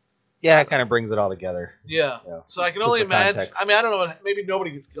 Yeah, it kind of brings it all together. Yeah. Yeah. So I can Puts only the imagine. context. I mean, I don't know. Maybe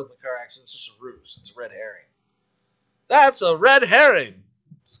nobody gets killed in the car accident. It's just a ruse. It's a red herring. That's a red herring.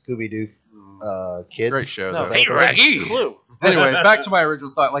 Scooby Doo kids. Great show, No, though. hey, Raggy. Clue. Anyway, back to my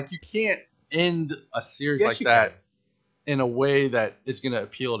original thought. Like, you can't end a series Yes, like you that in a way that is going to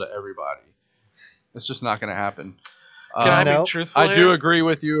appeal to everybody. It's just not going to happen. Can I No. be truthful? I do here? agree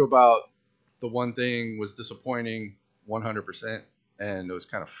with you about the one thing was disappointing 100%, and it was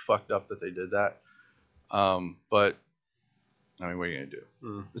kind of fucked up that they did that. But, I mean, what are you going to do?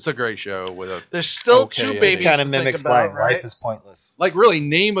 Mm. It's a great show with a There's still Okay, two it babies Kind to of think mimics about, life. right? Life is pointless. like really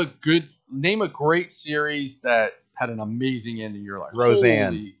name a great series that had an amazing ending. You're like,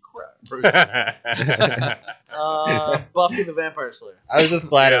 Roseanne. holy crap. Roseanne. Buffy the Vampire Slayer. I was just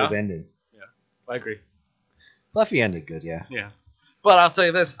glad it Yeah. was ending. I agree. Buffy ended good, yeah. Yeah. But I'll tell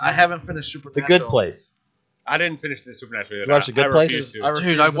you this: I haven't finished The Supernatural. Good Place. I didn't finish the Supernatural. You watched The Good I Place? refuse to. I refuse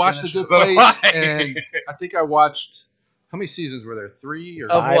Dude, I to watched The finish Good it. Place, Why? and I think I watched, how many seasons were there? 3 or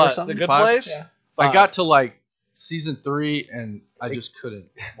Of 5 or what? The something? Good 5? Place. Yeah. I got to like season 3, and I just couldn't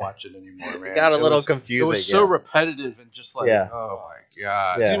watch it anymore, man. It got a It little was- It confusing. was so yeah. repetitive and just like, Yeah. oh my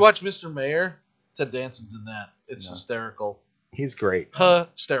god. Yeah. Did you watch Mr. Mayor? Ted Danson's in that. It's No. hysterical. He's great.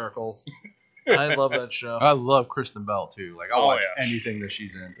 Hysterical. I love that show. I love Kristen Bell too. Like I'll Oh, watch yeah. anything that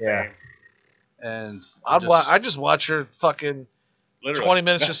she's in. Yeah. And I just watch her fucking Literally. 20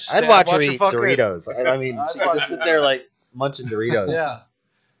 minutes just I'd watch her her eat fucking- Doritos. I mean, I'd she could watch- just sit there like munching Doritos. Yeah.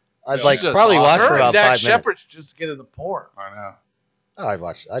 I'd Yeah. like She's just probably watch awesome. for Her about and Dak 5 Shepard minutes. just get in the porn. I know. Oh, I'd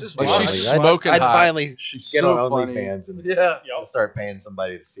watch. I'd Just do watch. it. She's I'd- smoking I'd hot. finally She's get so on funny. OnlyFans and Yeah. start paying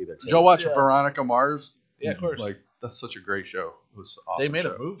somebody to see their Did y'all titties. watch Yeah. Veronica Mars? Yeah, of course. Like that's such a great show. It was awesome. They made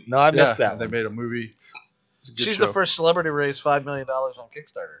show. a movie. No, I missed that They one. made a movie. It's a good She's show. the first celebrity to raise $5 million on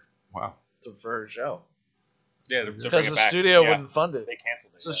Kickstarter Wow. for her show. Yeah, they're Because bringing the it back. studio Yeah. wouldn't fund it. They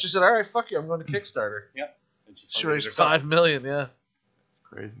canceled it. So yeah. she said, all right, fuck you, I'm going to Kickstarter. And She funded it raised herself. $5 million, yeah.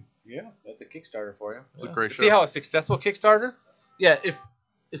 Crazy. Yeah, that's a Kickstarter for you. It's a great show. See how a successful Kickstarter? Yeah,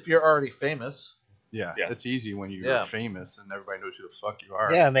 if you're already famous. Yeah, Yeah. it's easy when you're Yeah. famous and everybody knows who the fuck you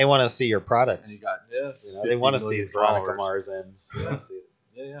are. Yeah, and they want to see your product. And you got Yeah. You know, they want to 50 see million Veronica followers. Mars ends. They wanna see it.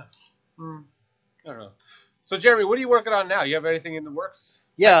 Yeah, yeah. I don't know. So Jeremy, what are you working on now? You have anything in the works?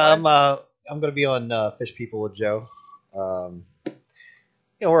 Yeah, Pipeline? I'm gonna be on Fish People with Joe.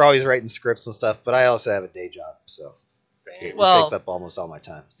 We're always writing scripts and stuff, but I also have a day job, so it Well- takes up almost all my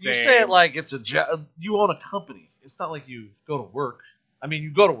time. You Same. say it like it's a job. You own a company. It's not like you go to work. I mean, you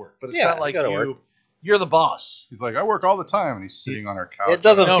go to work, but it's Yeah, not like you go to work. you're the boss. He's like, I work all the time, and he's sitting on our couch. It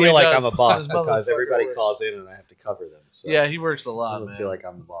doesn't No, he feel like does. I'm a boss This because motherfucker everybody works. calls in and I have to cover them. So Yeah, he works a it lot, doesn't man. feel like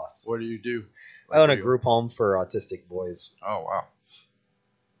I'm the boss. What do you do? I own a Like, you- group home for autistic boys, Oh wow.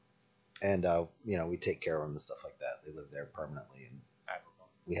 and we take care of them and stuff like that. They live there permanently, and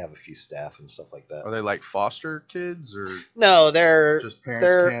we have a few staff and stuff like that. Are they like foster kids or No, they're just parents?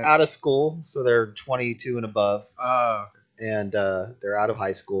 they're can't... out of school, so they're 22 and above, Uh, and they're out of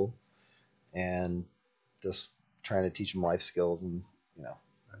high school, and just trying to teach them life skills, and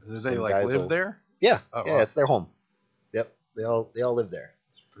do they Some like guys live will- there? yeah, Oh, yeah, wow. it's their home. Yep, they all live there.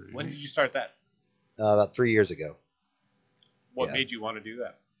 That's pretty When did you start that? About 3 years ago. What Yeah. made you want to do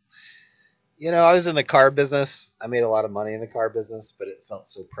that? I was in the car business. I made a lot of money in the car business, but it felt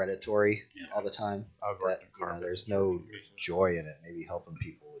so predatory all the time I've that worked in car there's business. no joy in it. Maybe helping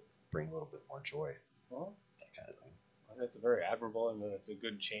people would bring a little bit more joy, Well, that kind of thing. that's very admirable, and it's a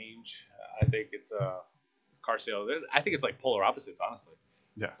good change. I think it's car sales. I think it's like polar opposites, honestly.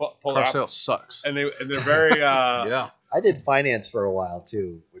 Yeah. Polar Car sales sucks. and they're very Yeah. I did finance for a while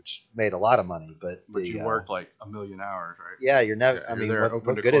too, which made a lot of money, but But you work like a million hours, right? Yeah, you're never. Yeah, I you're mean, there what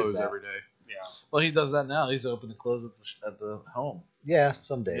open to good is close that? every day. yeah. Well, he does that now. He's open to close at the home. Yeah,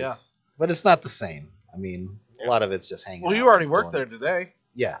 some days. Yeah. But it's not the same. I mean, a lot of it's just hanging. Well, you out, already worked there doing- today.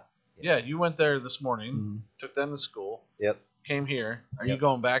 Yeah. Yeah, you went there this morning. Mhm. Took them to school. Yep. Came here. Are you Yep.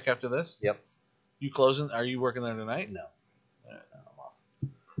 going back after this? Yep. You closing? Are you working there tonight? No. No, I'm off.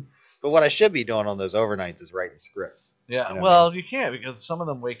 But what I should be doing on those overnights is writing scripts. Yeah. You know what I Well, you can't because some of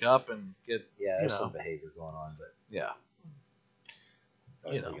them wake up and get. Yeah, You there's know. some behavior going on, but Yeah.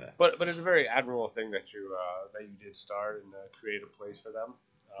 You know. But it's a very admirable thing that you did start and create a place for them.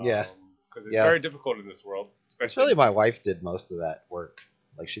 Yeah. Because it's Yeah. very difficult in this world. it's Especially really my wife did most of that work.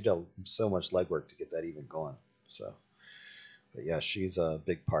 Like she did so much legwork to get that even going. So, but yeah, she's a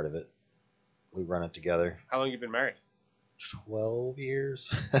big part of it. We run it together. how long you been married? 12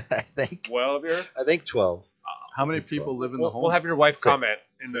 years, I think. 12 years. I think 12. How many people live in the home? We'll have your wife 6. comment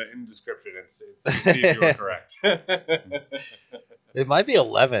in the description and see if you were correct. Do It might be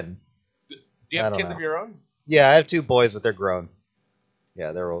 11. you I have don't kids know. of your own? Yeah, I have 2 boys, but they're grown.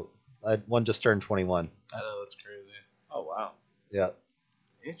 Yeah, they're old. One just turned 21. I know that's crazy. Oh wow, Yeah.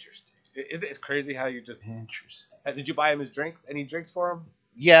 interesting. It's crazy how you just. Interesting. Did you buy him his drinks? Any drinks for him?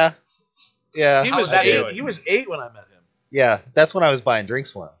 Yeah. Yeah. He How was was that 8. doing? He was 8 when I met him. Yeah, that's when I was buying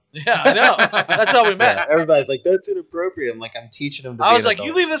drinks for him. Yeah, I know. That's how we Yeah, met. everybody's like, that's inappropriate. I'm like, I'm teaching him to I be was an like, you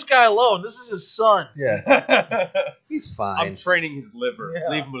adult. leave this guy alone. This is his son. Yeah, he's I'm fine. training his liver. Yeah.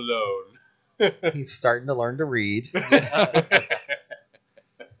 Leave him alone. He's starting to learn to read.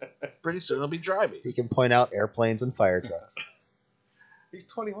 Pretty soon he'll be driving. He can point out airplanes and fire trucks. He's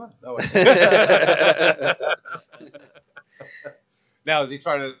 21. No, wait. Now, is he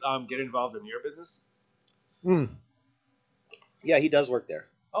trying to get involved in your business? Hmm. Yeah, he does work there.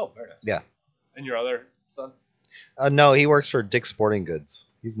 Oh, very nice. Yeah. And your other son? No, he works for Dick's Sporting Goods.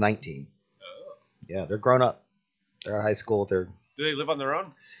 He's 19. Oh. Yeah, they're grown up. They're out of high school. Do they live on their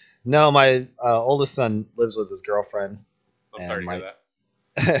own? No, my oldest son lives with his girlfriend. I'm And sorry to my- hear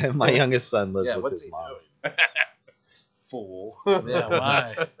that. My youngest son lives Yeah, with what's his he mom. doing? Fool. Yeah,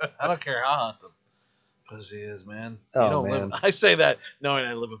 why? I don't care how hot the pussy is, man. You Oh, don't man. live. I say that knowing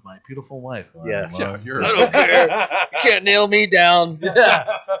I live with my beautiful wife. Yeah. Yeah, you're. I don't care. You can't nail me down.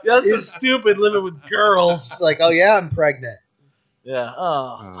 Yeah, that's so stupid living with girls. It's like, oh yeah, I'm pregnant. Yeah.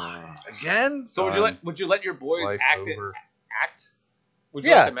 Oh, again? So would you let your boys Life act? over. Act? Would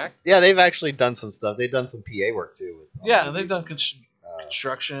you Yeah. let them act? Yeah, they've actually done some stuff. They've done some PA work too. Yeah, and they've done Uh,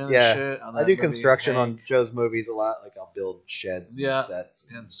 construction yeah. and shit. On I that do movie, construction on Hank, Joe's movies a lot. Like I'll build sheds Yeah. and sets,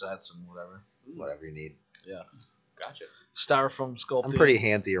 and and sets and whatever. whatever you need. Gotcha. Styrofoam sculpting. I'm pretty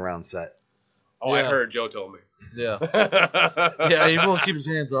handsy around set. Oh, I Yeah. heard Joe told me. Yeah. Yeah, he won't keep his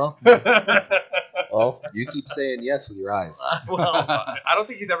hands off. Well, you keep saying yes with your eyes. Well, I don't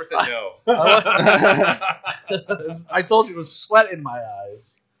think he's ever said no. I told you it was sweat in my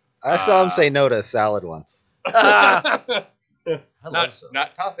eyes. I saw him say no to a salad once. I love not, so.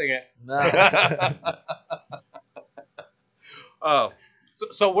 not tossing it. Nah. Oh,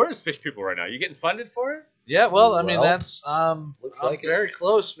 so where's Fish People right now? You getting funded for it? Yeah, well, I mean Well, that's looks I'm like it. very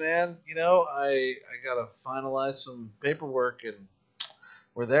close, man. You know, I gotta finalize some paperwork, and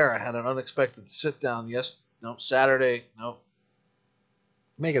we're there. I had an unexpected sit down. Saturday. Nope.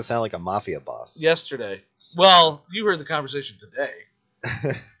 Make it sound like a mafia boss. yesterday. Well, you heard the conversation today.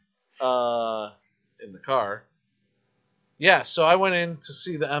 In the car. Yeah, so I went in to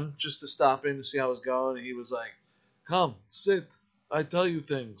see them, just to stop in to see how it was going. And he was like, "Come, sit. I tell you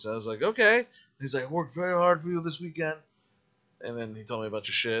things." I was like, "Okay." And he's like, "I worked very hard for you this weekend." And then he told me a bunch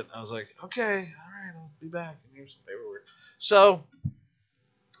of shit. I was like, "Okay, all right, I'll be back. And here's some paperwork." So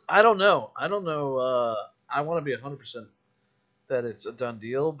I don't know. I don't know. I want to be 100% that it's a done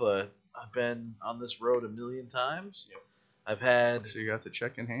deal, but I've been on this road a million times. Yep. I've had. So you got the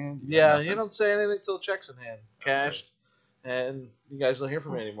check in hand? Yeah, you don't say anything till the check's in hand, cashed, and you guys don't hear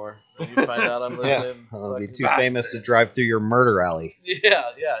from me anymore. And you find out I'm living Yeah, in. I'll be fucking too famous to bastards. drive through your murder alley.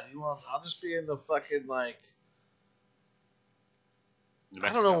 Yeah, yeah. You want? I'll just be in the fucking like.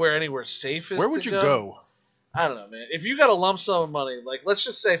 I don't know where anywhere safe is. Where would to you go? I don't know, man. If you got a lump sum of money, like let's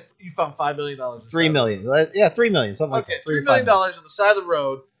just say you found $5 million. $3 million. Yeah, $3 million. Something Okay, like that. $3 million on the side of the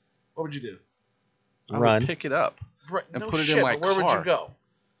road. What would you do? I Run. would pick it up. Right, And no put it in shit, my but where would car. you go?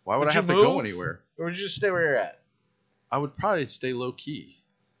 Why would Would I you have to go move? anywhere? Or would you just stay where you're at? I would probably stay low key.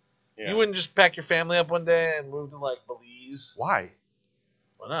 Yeah. You wouldn't just pack your family up one day and move to like Belize? Why?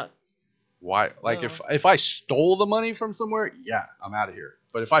 Why not? Why? Like No. if I stole the money from somewhere, yeah, I'm out of here.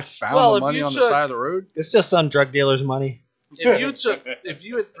 But if I found Well, the if money you on the took- side of the road, It's just some drug dealer's money. If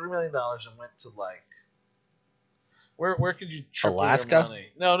you had $3 million and went to like, where could you triple Alaska? your money?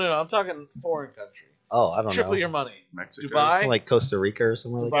 No, I'm talking foreign country. Oh, I don't Triple know. your money. Mexico. Dubai? Something like Costa Rica or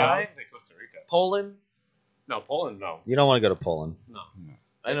somewhere like Dubai? Yeah, that. I would say Costa Rica. Poland? No, Poland, no. You don't want to go to Poland. No.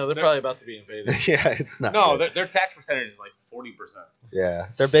 I know they're They're- probably about to be invaded. Yeah, it's not. No, good. their tax percentage is like 40%. Yeah,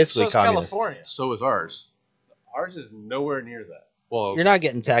 they're basically So is communist. California. So is ours. Ours is nowhere near that. Well, You're not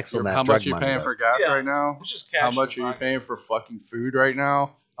getting taxed on that how drug much are you money. paying though. for gas Yeah. right now? It's just cash. How in much the are you pocket. paying for fucking food right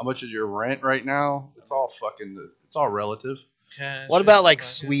now? How much is your rent right now? It's all it's all relative. Cash What in about the like pocket.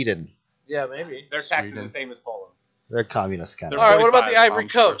 Sweden? Yeah, maybe. Their tax is Sweden. the same as Poland. They're communist kind They're of. All right, what about the 45, Ivory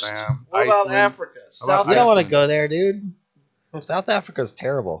Coast? Amsterdam, What about Iceland. Africa? South You don't want to Iceland. go there, dude. South Africa's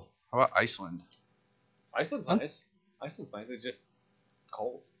terrible. How about Iceland? Iceland's Huh? nice. Iceland's nice. It's just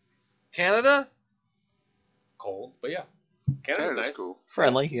cold. Canada? Cold, but yeah. Canada's nice. cool.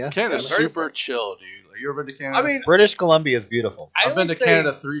 Friendly, yeah. Canada's Very super chill, dude. Like, you ever been to Canada? I mean, British Columbia is beautiful. I I've been to would say-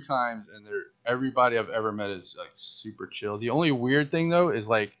 Canada 3 times, and everybody I've ever met is like super chill. The only weird thing though is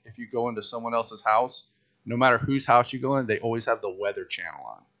like if you go into someone else's house, no matter whose house you go in, they always have the Weather Channel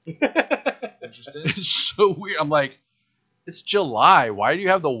on. Interesting. It's so weird. I'm like, it's July. Why do you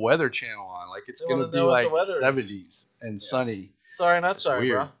have the Weather Channel on? Like it's They gonna wanna be know what like the weather is. 70s and sunny. Sorry, not It's sorry,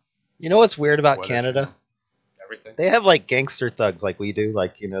 weird. bro. You know what's weird about Weather Canada? Channel. Everything. They have like gangster thugs like we do,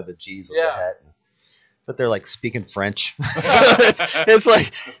 like the G's with the Yeah. hat. But they're like speaking French. So it's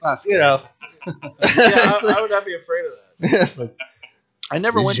like, It's not you know. Yeah, I would not be afraid of that. it's like, I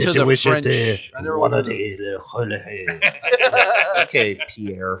never went to the French. I never went to the, Okay,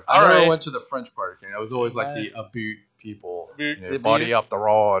 Pierre. I never Alright. went to the French part of Canada. I was always like the Abute people. Abute. You know, The body Abute. up the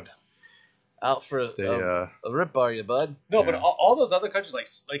rod. Out for They, a rip bar, you bud. No, but Yeah. all those other countries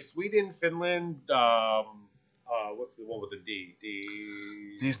like Sweden, Finland, what's the one with the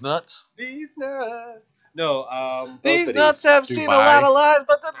D? These nuts. These nuts. No, These Both nuts have seen a Dubai. lot of lies,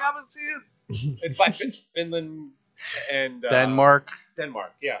 but they haven't seen in fact, Finland and Denmark,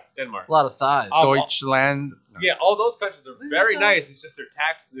 Denmark, yeah, Denmark. a lot of thighs. Oh, Deutschland. No. Yeah, all those countries are very These nice. It's just their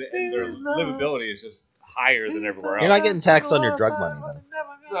tax and their These nuts. livability is just higher than everywhere You're else. not getting taxed on your drug money, though.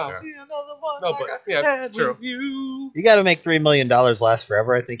 No. No, but yeah, true. You got to make $3 million last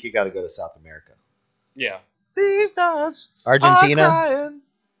forever. I think you got to go to South America. Yeah, These nuts Argentina. are crying.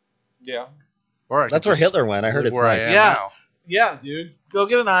 yeah. Or I could That's where just Hitler went. I heard live it's where nice. I am Yeah. now. Yeah, dude. Go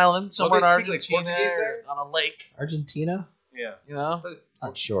get an island somewhere they in speak, like, Argentina Portuguese there? or on a lake. Argentina? Yeah. You know?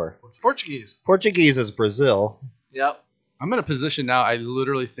 Not sure. Portuguese. Portuguese is Brazil. Yep. I'm in a position now. I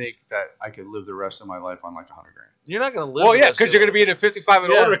literally think that I could live the rest of my life on like $100 grand. You're not gonna live. Well, the yeah, rest because of you're your going to be in a 55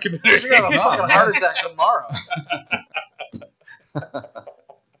 and Yeah. older life. community. You're gonna have a No, fucking man. heart attack tomorrow.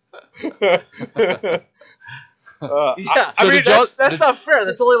 Yeah, I So mean, did y'all- that's not fair.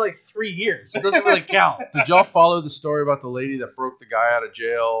 That's only like 3 years. It doesn't really count. Did y'all follow the story about the lady that broke the guy out of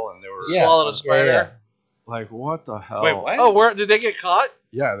jail and they were Yeah. Swallowed a spider. Yeah. like, what the hell? Wait, what? Oh, where did they get caught?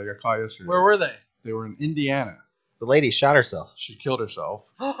 Yeah, they got caught yesterday. Where were they? They were in Indiana. The lady shot herself. She killed herself.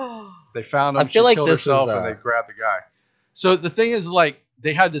 Oh, They found him. I feel she like killed this is, herself, and they grabbed the guy. So the thing is, like,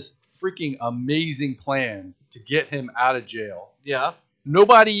 they had this freaking amazing plan to get him out of jail. yeah.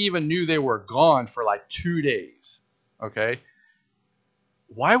 Nobody even knew they were gone for like 2 days. Okay.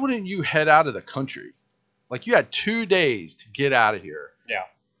 Why wouldn't you head out of the country? Like, you had 2 days to get out of here. Yeah.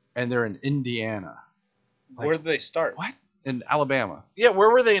 And they're in Indiana. Like, Where did they start? What? in Alabama. Yeah, where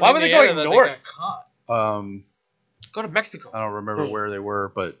were they in Why were they Indiana going that north? they got caught? Go to Mexico. I don't remember where they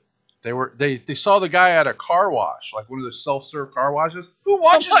were, but they saw the guy at a car wash, like one of those self-serve car washes. Who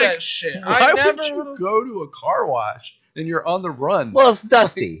watches like, that shit? Why I would never you would've- go to a car wash and you're on the run? Well, it's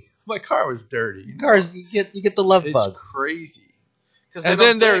dusty. My car was dirty. You know? Cars, you get the love It's bugs. crazy. 'Cause they And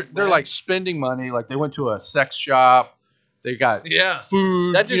then don't they're think, they're man. like spending money. Like they went to a sex shop. They got Yeah.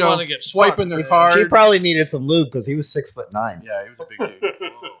 food. That dude you know, wanted to get swiping fucked, their man. cards. She probably needed some lube because he was 6'9". Yeah, he was a big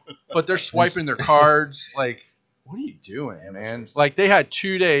dude. But they're swiping their cards. Like, what are you doing, man? Like they had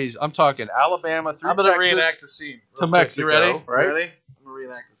 2 days. I'm talking Alabama through I'm gonna Texas reenact the scene to real quick. Mexico. You ready? Right? You ready? I'm gonna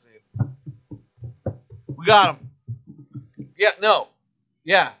reenact the scene. We got him. Yeah. No.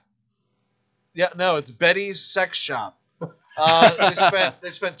 Yeah. Yeah. No. It's Betty's sex shop.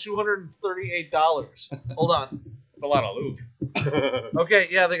 They spent $238. Hold on. It's a lot of lube. Okay.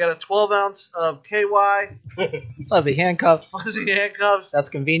 Yeah. They got a 12 ounce of KY, Fuzzy handcuffs. fuzzy handcuffs. That's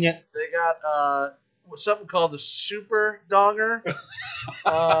convenient. They got something called the super donger.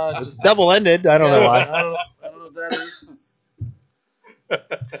 It's double-ended. I don't know why. I don't know what that is.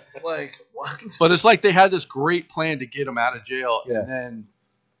 Like what? But it's like they had this great plan to get him out of jail, Yeah. and then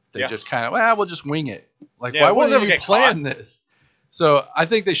they Yeah. just kind of, well, we'll just wing it. Like, Yeah, why we'll wouldn't never you get plan this? So I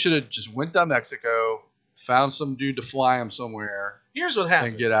think they should have just went down Mexico, found some dude to fly him somewhere, Here's what and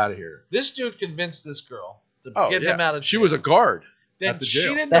happened. get out of here. This dude convinced this girl to Oh, get yeah. him out of jail. She was a guard. Then at the she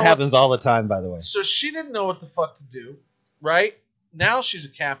jail. didn't know That happens all the time, by the way. So she didn't know what the fuck to do, right? Now she's a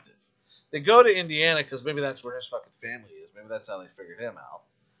captive. They go to Indiana because maybe that's where his fucking family is. Maybe that's how they figured him out.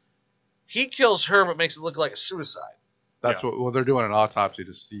 He kills her, but makes it look like a suicide. That's what. Well, they're doing an autopsy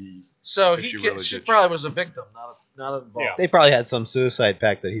to see. So If she really she did probably was a victim, not involved. Yeah. They probably had some suicide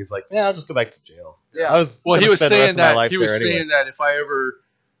pact that he's like, yeah, I'll just go back to jail. Yeah. I was Well, he gonna was spend the rest saying of my that life he was there anyway. saying that if I ever,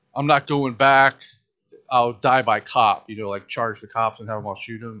 I'm not going back. I'll die by cop. You know, like charge the cops and have them all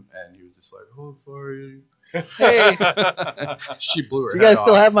shoot him. And he was just like, oh, sorry. Hey, She blew her do head you guys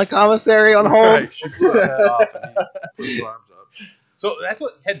still off. have my commissary on hold? Right, she blew her head off and he put his arms up. So that's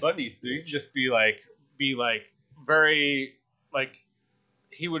what Ted Bundy used to do. He used to just be like very like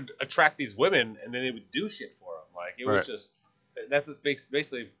he would attract these women and then they would do shit for him. Like it was Right. just that's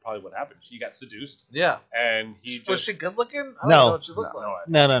basically probably what happened. She got seduced Yeah. and he just Was she good looking? I don't No. know what she looked like.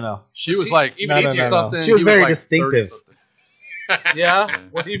 No. She Was was he- like even No, no, 50 no, no. something. She was he very like distinctive. 30-something. Yeah?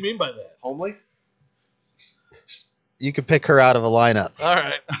 What do you mean by that? homely. You could pick her out of a lineup All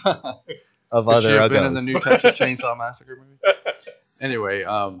right. of Could she other have been in the uggos. new Texas Chainsaw Massacre movie? Anyway,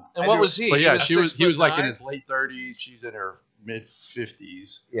 And what was he? But He yeah, was he was 6'9"? like in his late 30s. She's in her mid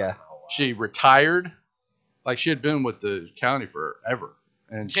 50s. Yeah. She retired. Like she had been with the county forever,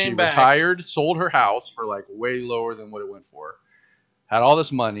 and Came she back. retired, sold her house for like way lower than what it went for. Had all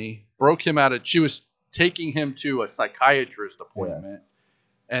this money, broke him out of. She was taking him to a psychiatrist appointment,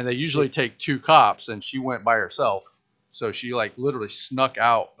 and they usually take 2 cops, and she went by herself. So she like literally snuck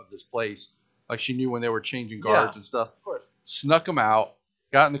out of this place, like she knew when they were changing guards Yeah, and stuff. Of course. Snuck them out,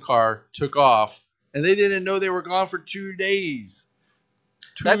 got in the car, took off, and they didn't know they were gone for 2 days.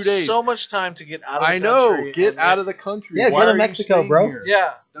 2 That's days. so much time to get out of the I know. country. Get and out of the country. Yeah, Why go to are you Mexico, staying bro. here?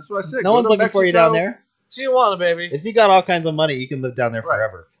 Yeah. That's what I said. No Go one's to looking for you down Mexico, there. Tijuana, baby. If you got all kinds of money, you can live down there Right.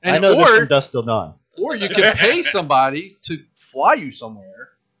 forever. And I know this or- from dusk till dawn. Or you can pay somebody to fly you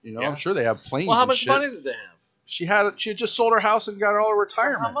somewhere. You know, Yeah. I'm sure they have planes. Well, how and much shit. money did they have? She had just sold her house and got all her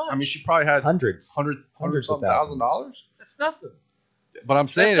retirement. much? I mean, she probably had Hundreds. hundreds of of $1,000. That's nothing. But I'm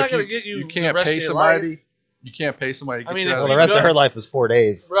saying not if gonna you, get you you the can't rest pay of your somebody, life. you can't pay somebody. To I get mean, you if out Well, of the we there. rest of go- her life was 4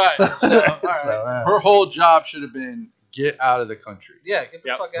 days. Right. So, So, all right. so, Her whole job should have been get out of the country. Yeah, get the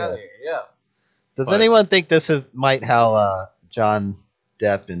Yep. fuck out of here. Yeah. does But- anyone think this might how John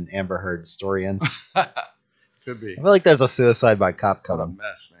Depp and Amber Heard's story ends? Could be. I feel like there's a suicide by cop What a coming.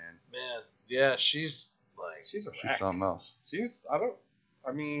 mess, man. Man, yeah, she's like, She's a She's wreck. something else.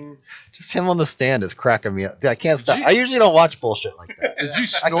 I mean, Just him on the stand is cracking me up. Dude, I can't stop. you- I usually don't watch bullshit like that. Did you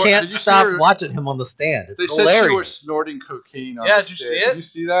I snort? can't did you see stop her- watching him on the stand. It's They said hilarious. she was snorting cocaine. On Yeah, the did you stand. see it? Did you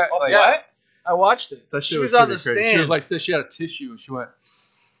see that? Like, yeah, I watched it. That shit She was on the pretty crazy. stand. She was like this. She had a tissue and she went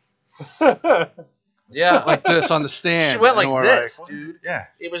Yeah. like this on the stand. She went and like we're this, what? dude. Yeah.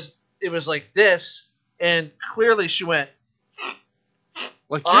 It was like this, and clearly she went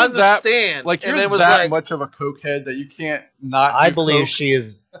Like on you're the that. stand. Like and you're then was that like, much of a cokehead that you can't not. I do believe coke. she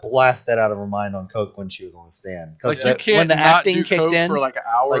is blasted out of her mind on coke when she was on the stand. Like Because you can't when the not acting do kicked coke in, for like an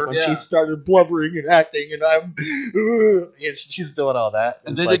hour. like when Yeah. she started blubbering and acting, and I'm, and she's doing all that.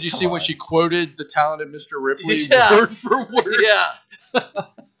 and It's then like, did you come see when on. she quoted the talented Mr. Ripley Yeah. word for word? yeah.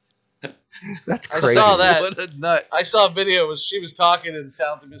 That's I crazy. saw that. What a nut. I saw a video. She was talking, and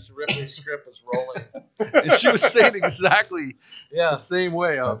talented Mr. Ripley's script was rolling. And she was saying exactly Yeah. the same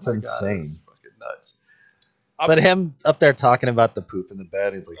way. Oh That's my insane. God, that's fucking nuts. But him up there talking about the poop in the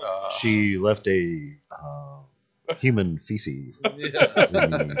bed, he's like, Uh, she left a human feces Yeah.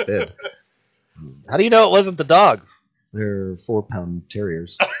 in the bed. How do you know it wasn't the dogs? They're 4-pound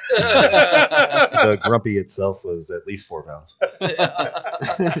terriers. The grumpy itself was at least 4 pounds.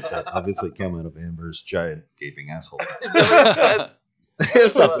 That obviously came out of Amber's giant gaping asshole. Is that what he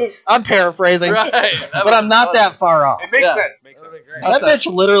said? Something. I'm paraphrasing, Right. but I'm not that far off. It makes Yeah. sense. Makes That'd sense. be great. That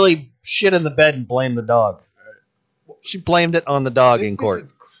bitch literally shit in the bed and blamed the dog. She blamed it on the dog This in bitch court.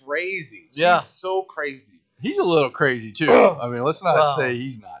 is crazy. Yeah. She's so crazy. he's a little crazy too. I mean, let's not Wow. say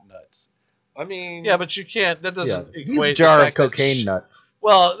he's not nuts. I mean, Yeah, but you can't. That doesn't Yeah, equate he's a jar the of fact that cocaine nuts.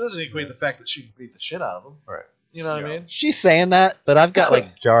 Well, it doesn't equate the fact that she can beat the shit out of him. Right. You know what Yeah. I mean? She's saying that, but I've got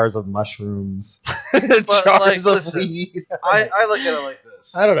like jars of mushrooms, jars like, of listen, weed. I look at it like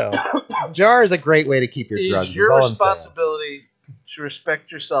this. I don't know. Jar is a great way to keep your drugs. It's is your all I'm saying. responsibility to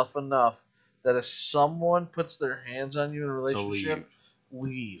respect yourself enough that if someone puts their hands on you in a relationship,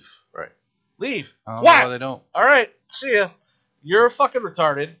 leave. Right. Leave. I don't What? know why they don't. All right. See ya. You're fucking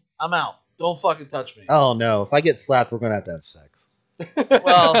retarded. I'm out. Don't fucking touch me. Oh no! If I get slapped, we're gonna have sex.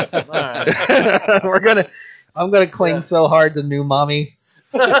 Well, all right. I'm gonna cling Yeah. so hard to new mommy.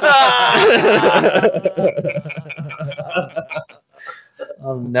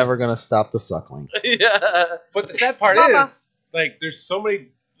 I'm never gonna stop the suckling. Yeah. but the sad part Mama. is, like, there's so many,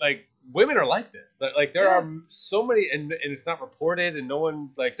 like, women are like this. Like, there are so many, and it's not reported, and no one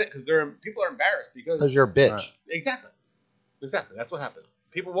likes it because people are embarrassed Because because you're a bitch. Right. exactly, that's what happens.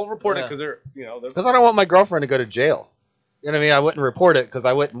 People won't report it Yeah. because they're Because I don't want my girlfriend to go to jail. You know what I mean? I wouldn't report it because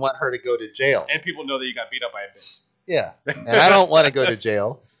I wouldn't want her to go to jail. and people know that you got beat up by a bitch. Yeah, and I don't want to go to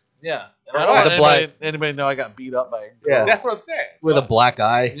jail Yeah. And For I don't what? want The black- anybody know I got beat up by a girl. Yeah. That's what I'm saying. with a black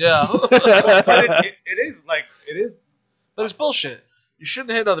eye. Yeah. but it is like it is. But it's bullshit. You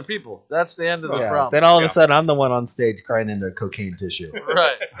shouldn't hit other people. That's the end of the Yeah. problem. Then all of Yeah. a sudden, I'm the one on stage crying into cocaine tissue.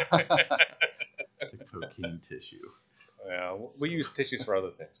 Right. The cocaine tissue. Yeah, we use tissues for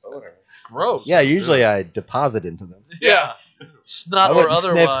other things, but whatever. Gross. Yeah, usually I deposit into them. Yeah. Snot or I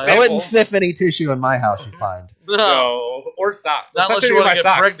otherwise. wouldn't sniff any tissue in my house you find. No. No, or socks. Not Don't unless touch you any of want to my get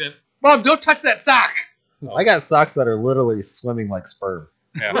socks. pregnant. Mom, don't touch that sock. I got socks that are literally swimming like sperm.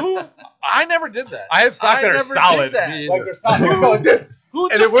 Yeah. Who? I never did that. I have socks I that are never did solid. that. Me Like either. they're solid. They go like this. Who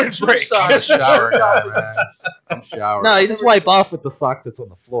And took it wouldn't your break. socks? I'm a shower guy, man. I'm shower. No, you just wipe off with the sock that's on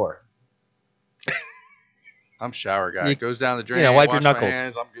the floor. I'm shower guy. You- It goes down the drain. you know, wipe your wash my knuckles.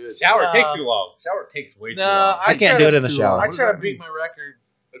 hands, I'm good. Shower No. takes too long. Shower takes way too No, long. I can't try do to- it in the shower. I What try does to that beat mean? my record.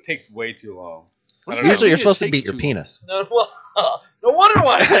 It takes way too long. What I does don't that Usually, mean you're it supposed to takes beat your too long? penis. No, well, no wonder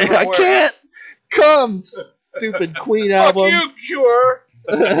why it doesn't I work. can't. Come, stupid Queen Fuck album. you, Cure.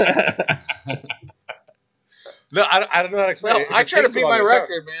 No, I don't know how to explain No, it. It I just try to takes too beat long my to shower.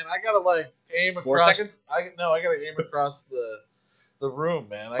 record, man. I gotta like aim 4 across. seconds? I gotta aim across the room,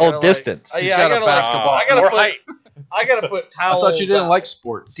 man. I Oh, gotta, distance. Like, He's yeah, got I a gotta basketball. I gotta More put. height. I gotta put I towels. thought you didn't out. like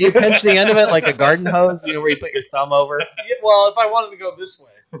sports. Do you pinch the end of it like a garden hose? You know, where you put your thumb over? Yeah, well, if I wanted to go this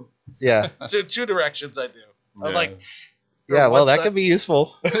way, Yeah. two directions, I do. I'm Yeah. like. Yeah, well, one that side- could be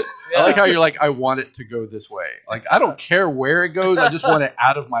useful. I like how you're like, I want it to go this way. Like, I don't care where it goes. I just want it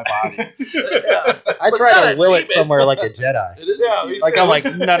out of my body. Yeah. I But try it's not to a will it demon. somewhere like a Jedi. It is. Yeah, me Like too. I'm like,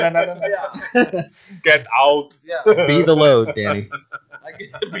 no, no, no, no, no. Yeah, Get out. yeah. Be the load, Danny. I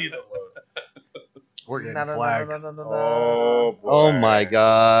can be the load. We're getting No, no, no, flagged. no, no, no, no. Oh, boy. Oh my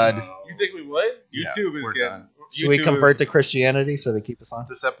God. You think we would? Yeah, YouTube is we're getting. done. Should we YouTube convert is- to Christianity so they keep us on?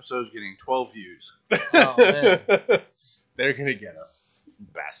 This episode's getting 12 views. Oh man. They're gonna get us,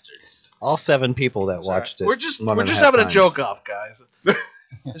 bastards. All 7 people that That's watched it. We're just one we're and just half having a times. joke off, guys.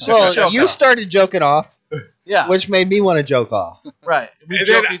 It's just a Well, joke you off. started joking off, Yeah, which made me want to joke off. right. We And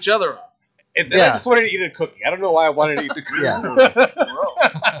joke then- each other off. And then Yeah. I just wanted to eat a cookie. I don't know why I wanted to eat the cookie.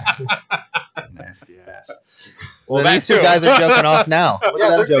 Yeah. Nasty ass. Well, that these 2 too. guys are joking off now. Look Yeah,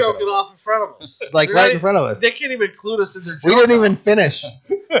 at they're them joking off in front of us. Like They're right not- in front of us. They can't even include us in their joke. We didn't off. even finish.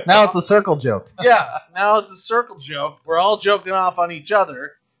 Now it's a circle joke. Yeah, now it's a circle joke. We're all joking off on each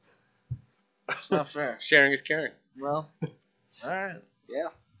other. It's not fair. Sharing is caring. Well, all right. Yeah.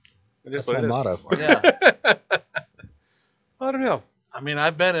 It is That's what my it is. motto. Yeah. I don't know. I mean,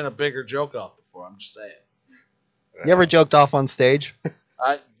 I've been in a bigger joke off before. I'm just saying. You ever joked off on stage?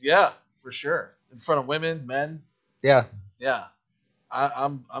 Yeah, for sure. In front of women, men. Yeah. Yeah.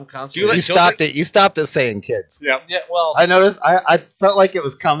 I'm Do you constantly. let You stopped it. You stopped at saying kids. Yep. Yeah, well, I noticed. I felt like it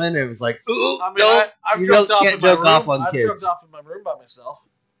was coming. It was like, ooh, I mean, don't. I've you joked don't- off can't in my joke room. off on I've kids. joked off in my room by myself.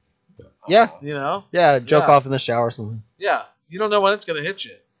 Yeah. You know? Yeah, joke Yeah. off in the shower or something. Yeah. You don't know when it's gonna hit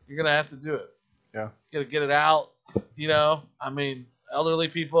you. You're gonna have to do it. Yeah. Gotta get it out. You know, I mean, elderly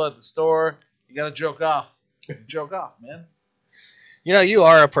people at the store, you gotta joke off. Joke off, man. You know, you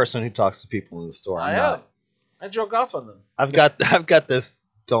are a person who talks to people in the store. I I'm am. not. I joke off on them. I've got this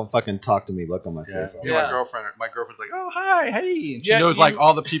don't fucking talk to me look on my Yeah. face. all Me the and Yeah. my girlfriend's like, oh hi, hey, and she Yeah, knows you- like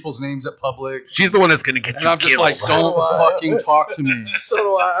all the people's names at Publix. She's the one that's gonna get And you I'm just killed. like, So don't do I. fucking talk to me. So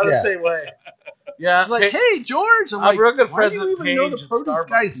do I. I'm the Yeah. same way. Yeah. She's like, hey George. I'm I'm like, real good why friends do you with even know the Paige at produce Starbucks.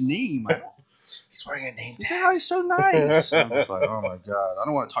 guy's name? I don't. He's wearing a name That tag. guy's so nice. I'm just like, oh my god, I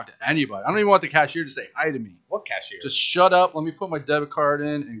don't want to talk to anybody. I don't even want the cashier to say hi to me. What cashier? Just shut up. Let me put my debit card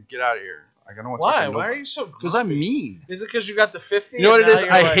in and get out of here. Like, I don't want to Why? talk to Why are nobody. you so? Because I'm grumpy? mean. Is it because you got the 50? You know what and it now is?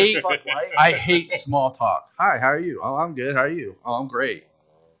 you're I like, hate- fuck life? I hate small talk. Hi, how are you? Oh, I'm good. How are you? Oh, I'm great.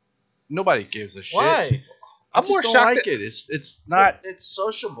 Nobody gives a shit. Why? I I'm just more don't shocked like that- it. It's not. It's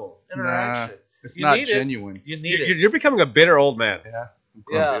sociable interaction. It's You not need it. genuine. You need You're, it. you're becoming a bitter old man. Yeah. I'm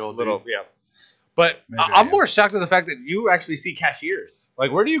Yeah. grumpy old Little, dude. yeah. But Maybe I I'm am. more shocked at the fact that you actually see cashiers.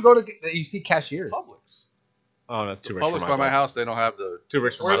 Like, where do you go to get that you see cashiers? Publix. Oh, that's too rich Publix for by my my blood. house, they don't have the. Too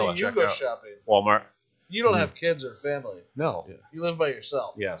rich for Where my do blood. you check go out. shopping? Walmart. You don't have kids or family. No. Yeah. You live by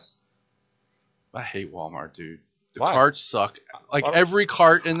yourself. Yes. I hate Walmart, dude. The Why? carts suck. Like Why? every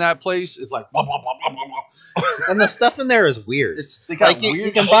cart in that place is like blah blah blah blah blah blah. And the stuff in there is weird. They got Like you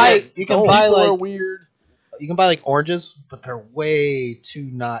weird can shit. buy The people like are weird. you can buy like oranges, but they're way too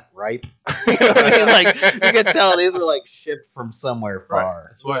not ripe. You know what I mean? Like you can tell these were like shipped from somewhere far.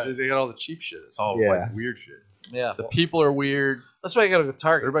 That's why they got all the cheap shit. It's all Yeah. like weird shit. Yeah. The people are weird. That's why you gotta go to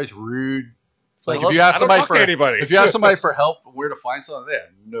Target. Everybody's rude. It's Like like if you ask I don't somebody talk for to anybody. if you ask somebody for help where to find something, they have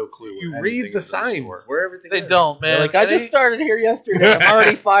no clue. You where read anything the is in the signs store. where everything They is. don't, they're man. like I just started here yesterday. I'm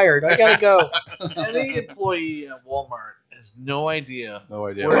already fired. I gotta go. Any employee at Walmart has no idea No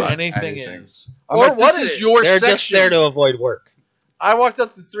idea where about anything is. I'm Or like, what this it is is. your They're section. just there to avoid work. I walked up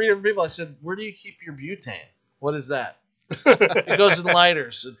to 3 different people. I said, "Where do you keep your butane? What is that?" It goes in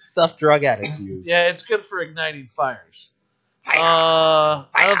lighters. It's Stuff drug addicts use. yeah, it's good for igniting fires. I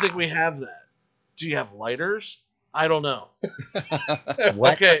don't think we have that. Do you have lighters? I don't know.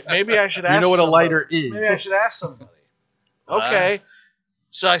 What? Okay, maybe I should ask. You know what a somebody. lighter is. Maybe I should ask somebody. Okay.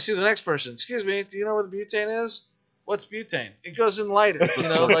 So I see the next person. Excuse me, do you know what the butane is? What's butane? It goes in lighters. You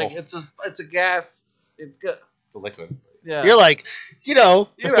know, like it's a gas. It go, It's a liquid. yeah. You're like, you know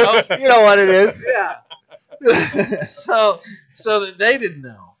what it is. yeah. So that they didn't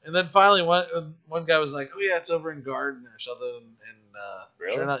know, and then finally one guy was like, "Oh yeah, it's over in Garden or something." And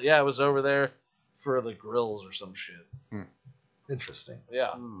Really? sure enough, yeah, it was over there for the grills or some shit. Interesting.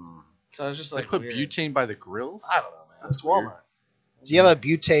 Yeah. Hmm. So I was just They like, put weird. butane by the grills. I don't know, man. That's It's Walmart. Do you have a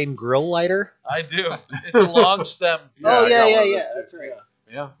butane grill lighter? I do. It's a long stem. Oh, I yeah, got yeah, one of yeah, those, that's too. right.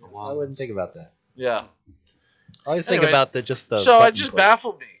 Yeah. I wouldn't think about that. Yeah. I always think Anyway, about just the. So it button just push.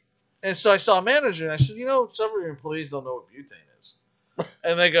 baffled me. And so I saw a manager and I said, several of your employees don't know what butane is.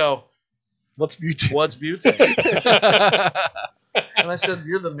 And they go, What's butane? "What's butane?" And I said,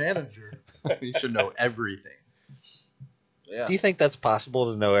 "You're the manager." You should know everything. Yeah. Do you think that's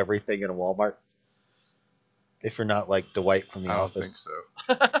possible to know everything in a Walmart? If you're not like Dwight from the I don't think office.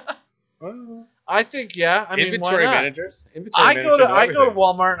 so. I think yeah. I mean, Inventory why not? managers. Inventory I managers go know to everything.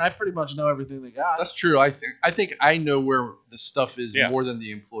 Walmart and I pretty much know everything they got. That's true. I think I know where the stuff is Yeah. more than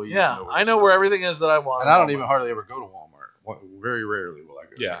the employees. yeah, know I know the where stuff everything is that I is. want. And at I don't Walmart. even hardly ever go to Walmart. Very rarely will I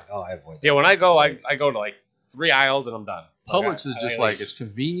go. Yeah. Oh, I avoid that. Yeah, when I go, I go to like 3 aisles and I'm done. Publix is I just leave. like it's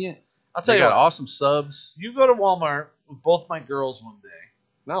convenient. I'll tell They you got what. awesome subs. You go to Walmart with both my girls one day,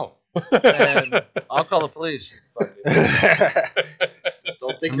 No. and I'll call the police. Fuck it. Just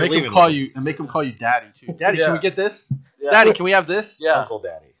don't think And you're make them leaving. call with you and make them call you daddy too. Daddy, Yeah. can we get this? Yeah. Daddy, can we have this? me. Yeah. Uncle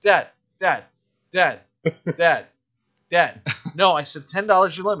Daddy. Dad. No, I said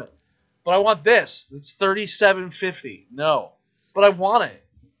 $10 your limit, but I want this. It's $37.50. No, but I want it.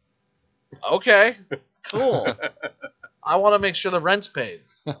 Okay, cool. I want to make sure the rent's paid.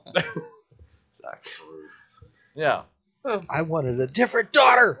 Yeah. I wanted a different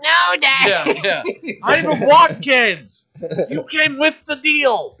daughter. No, Dad. Yeah. I don't want kids. You came with the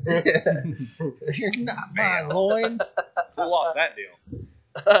deal. You're not my loin. Who lost that deal?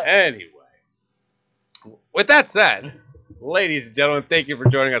 Anyway, with that said, ladies and gentlemen, thank you for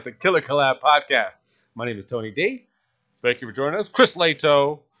joining us at Killer Collab Podcast. My name is Tony D. Thank you for joining us. Chris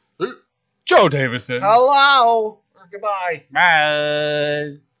Lato, Joe Davison, Hello. Goodbye.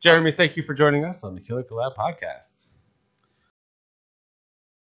 and Jeremy, thank you for joining us on the Killer Collab Podcast.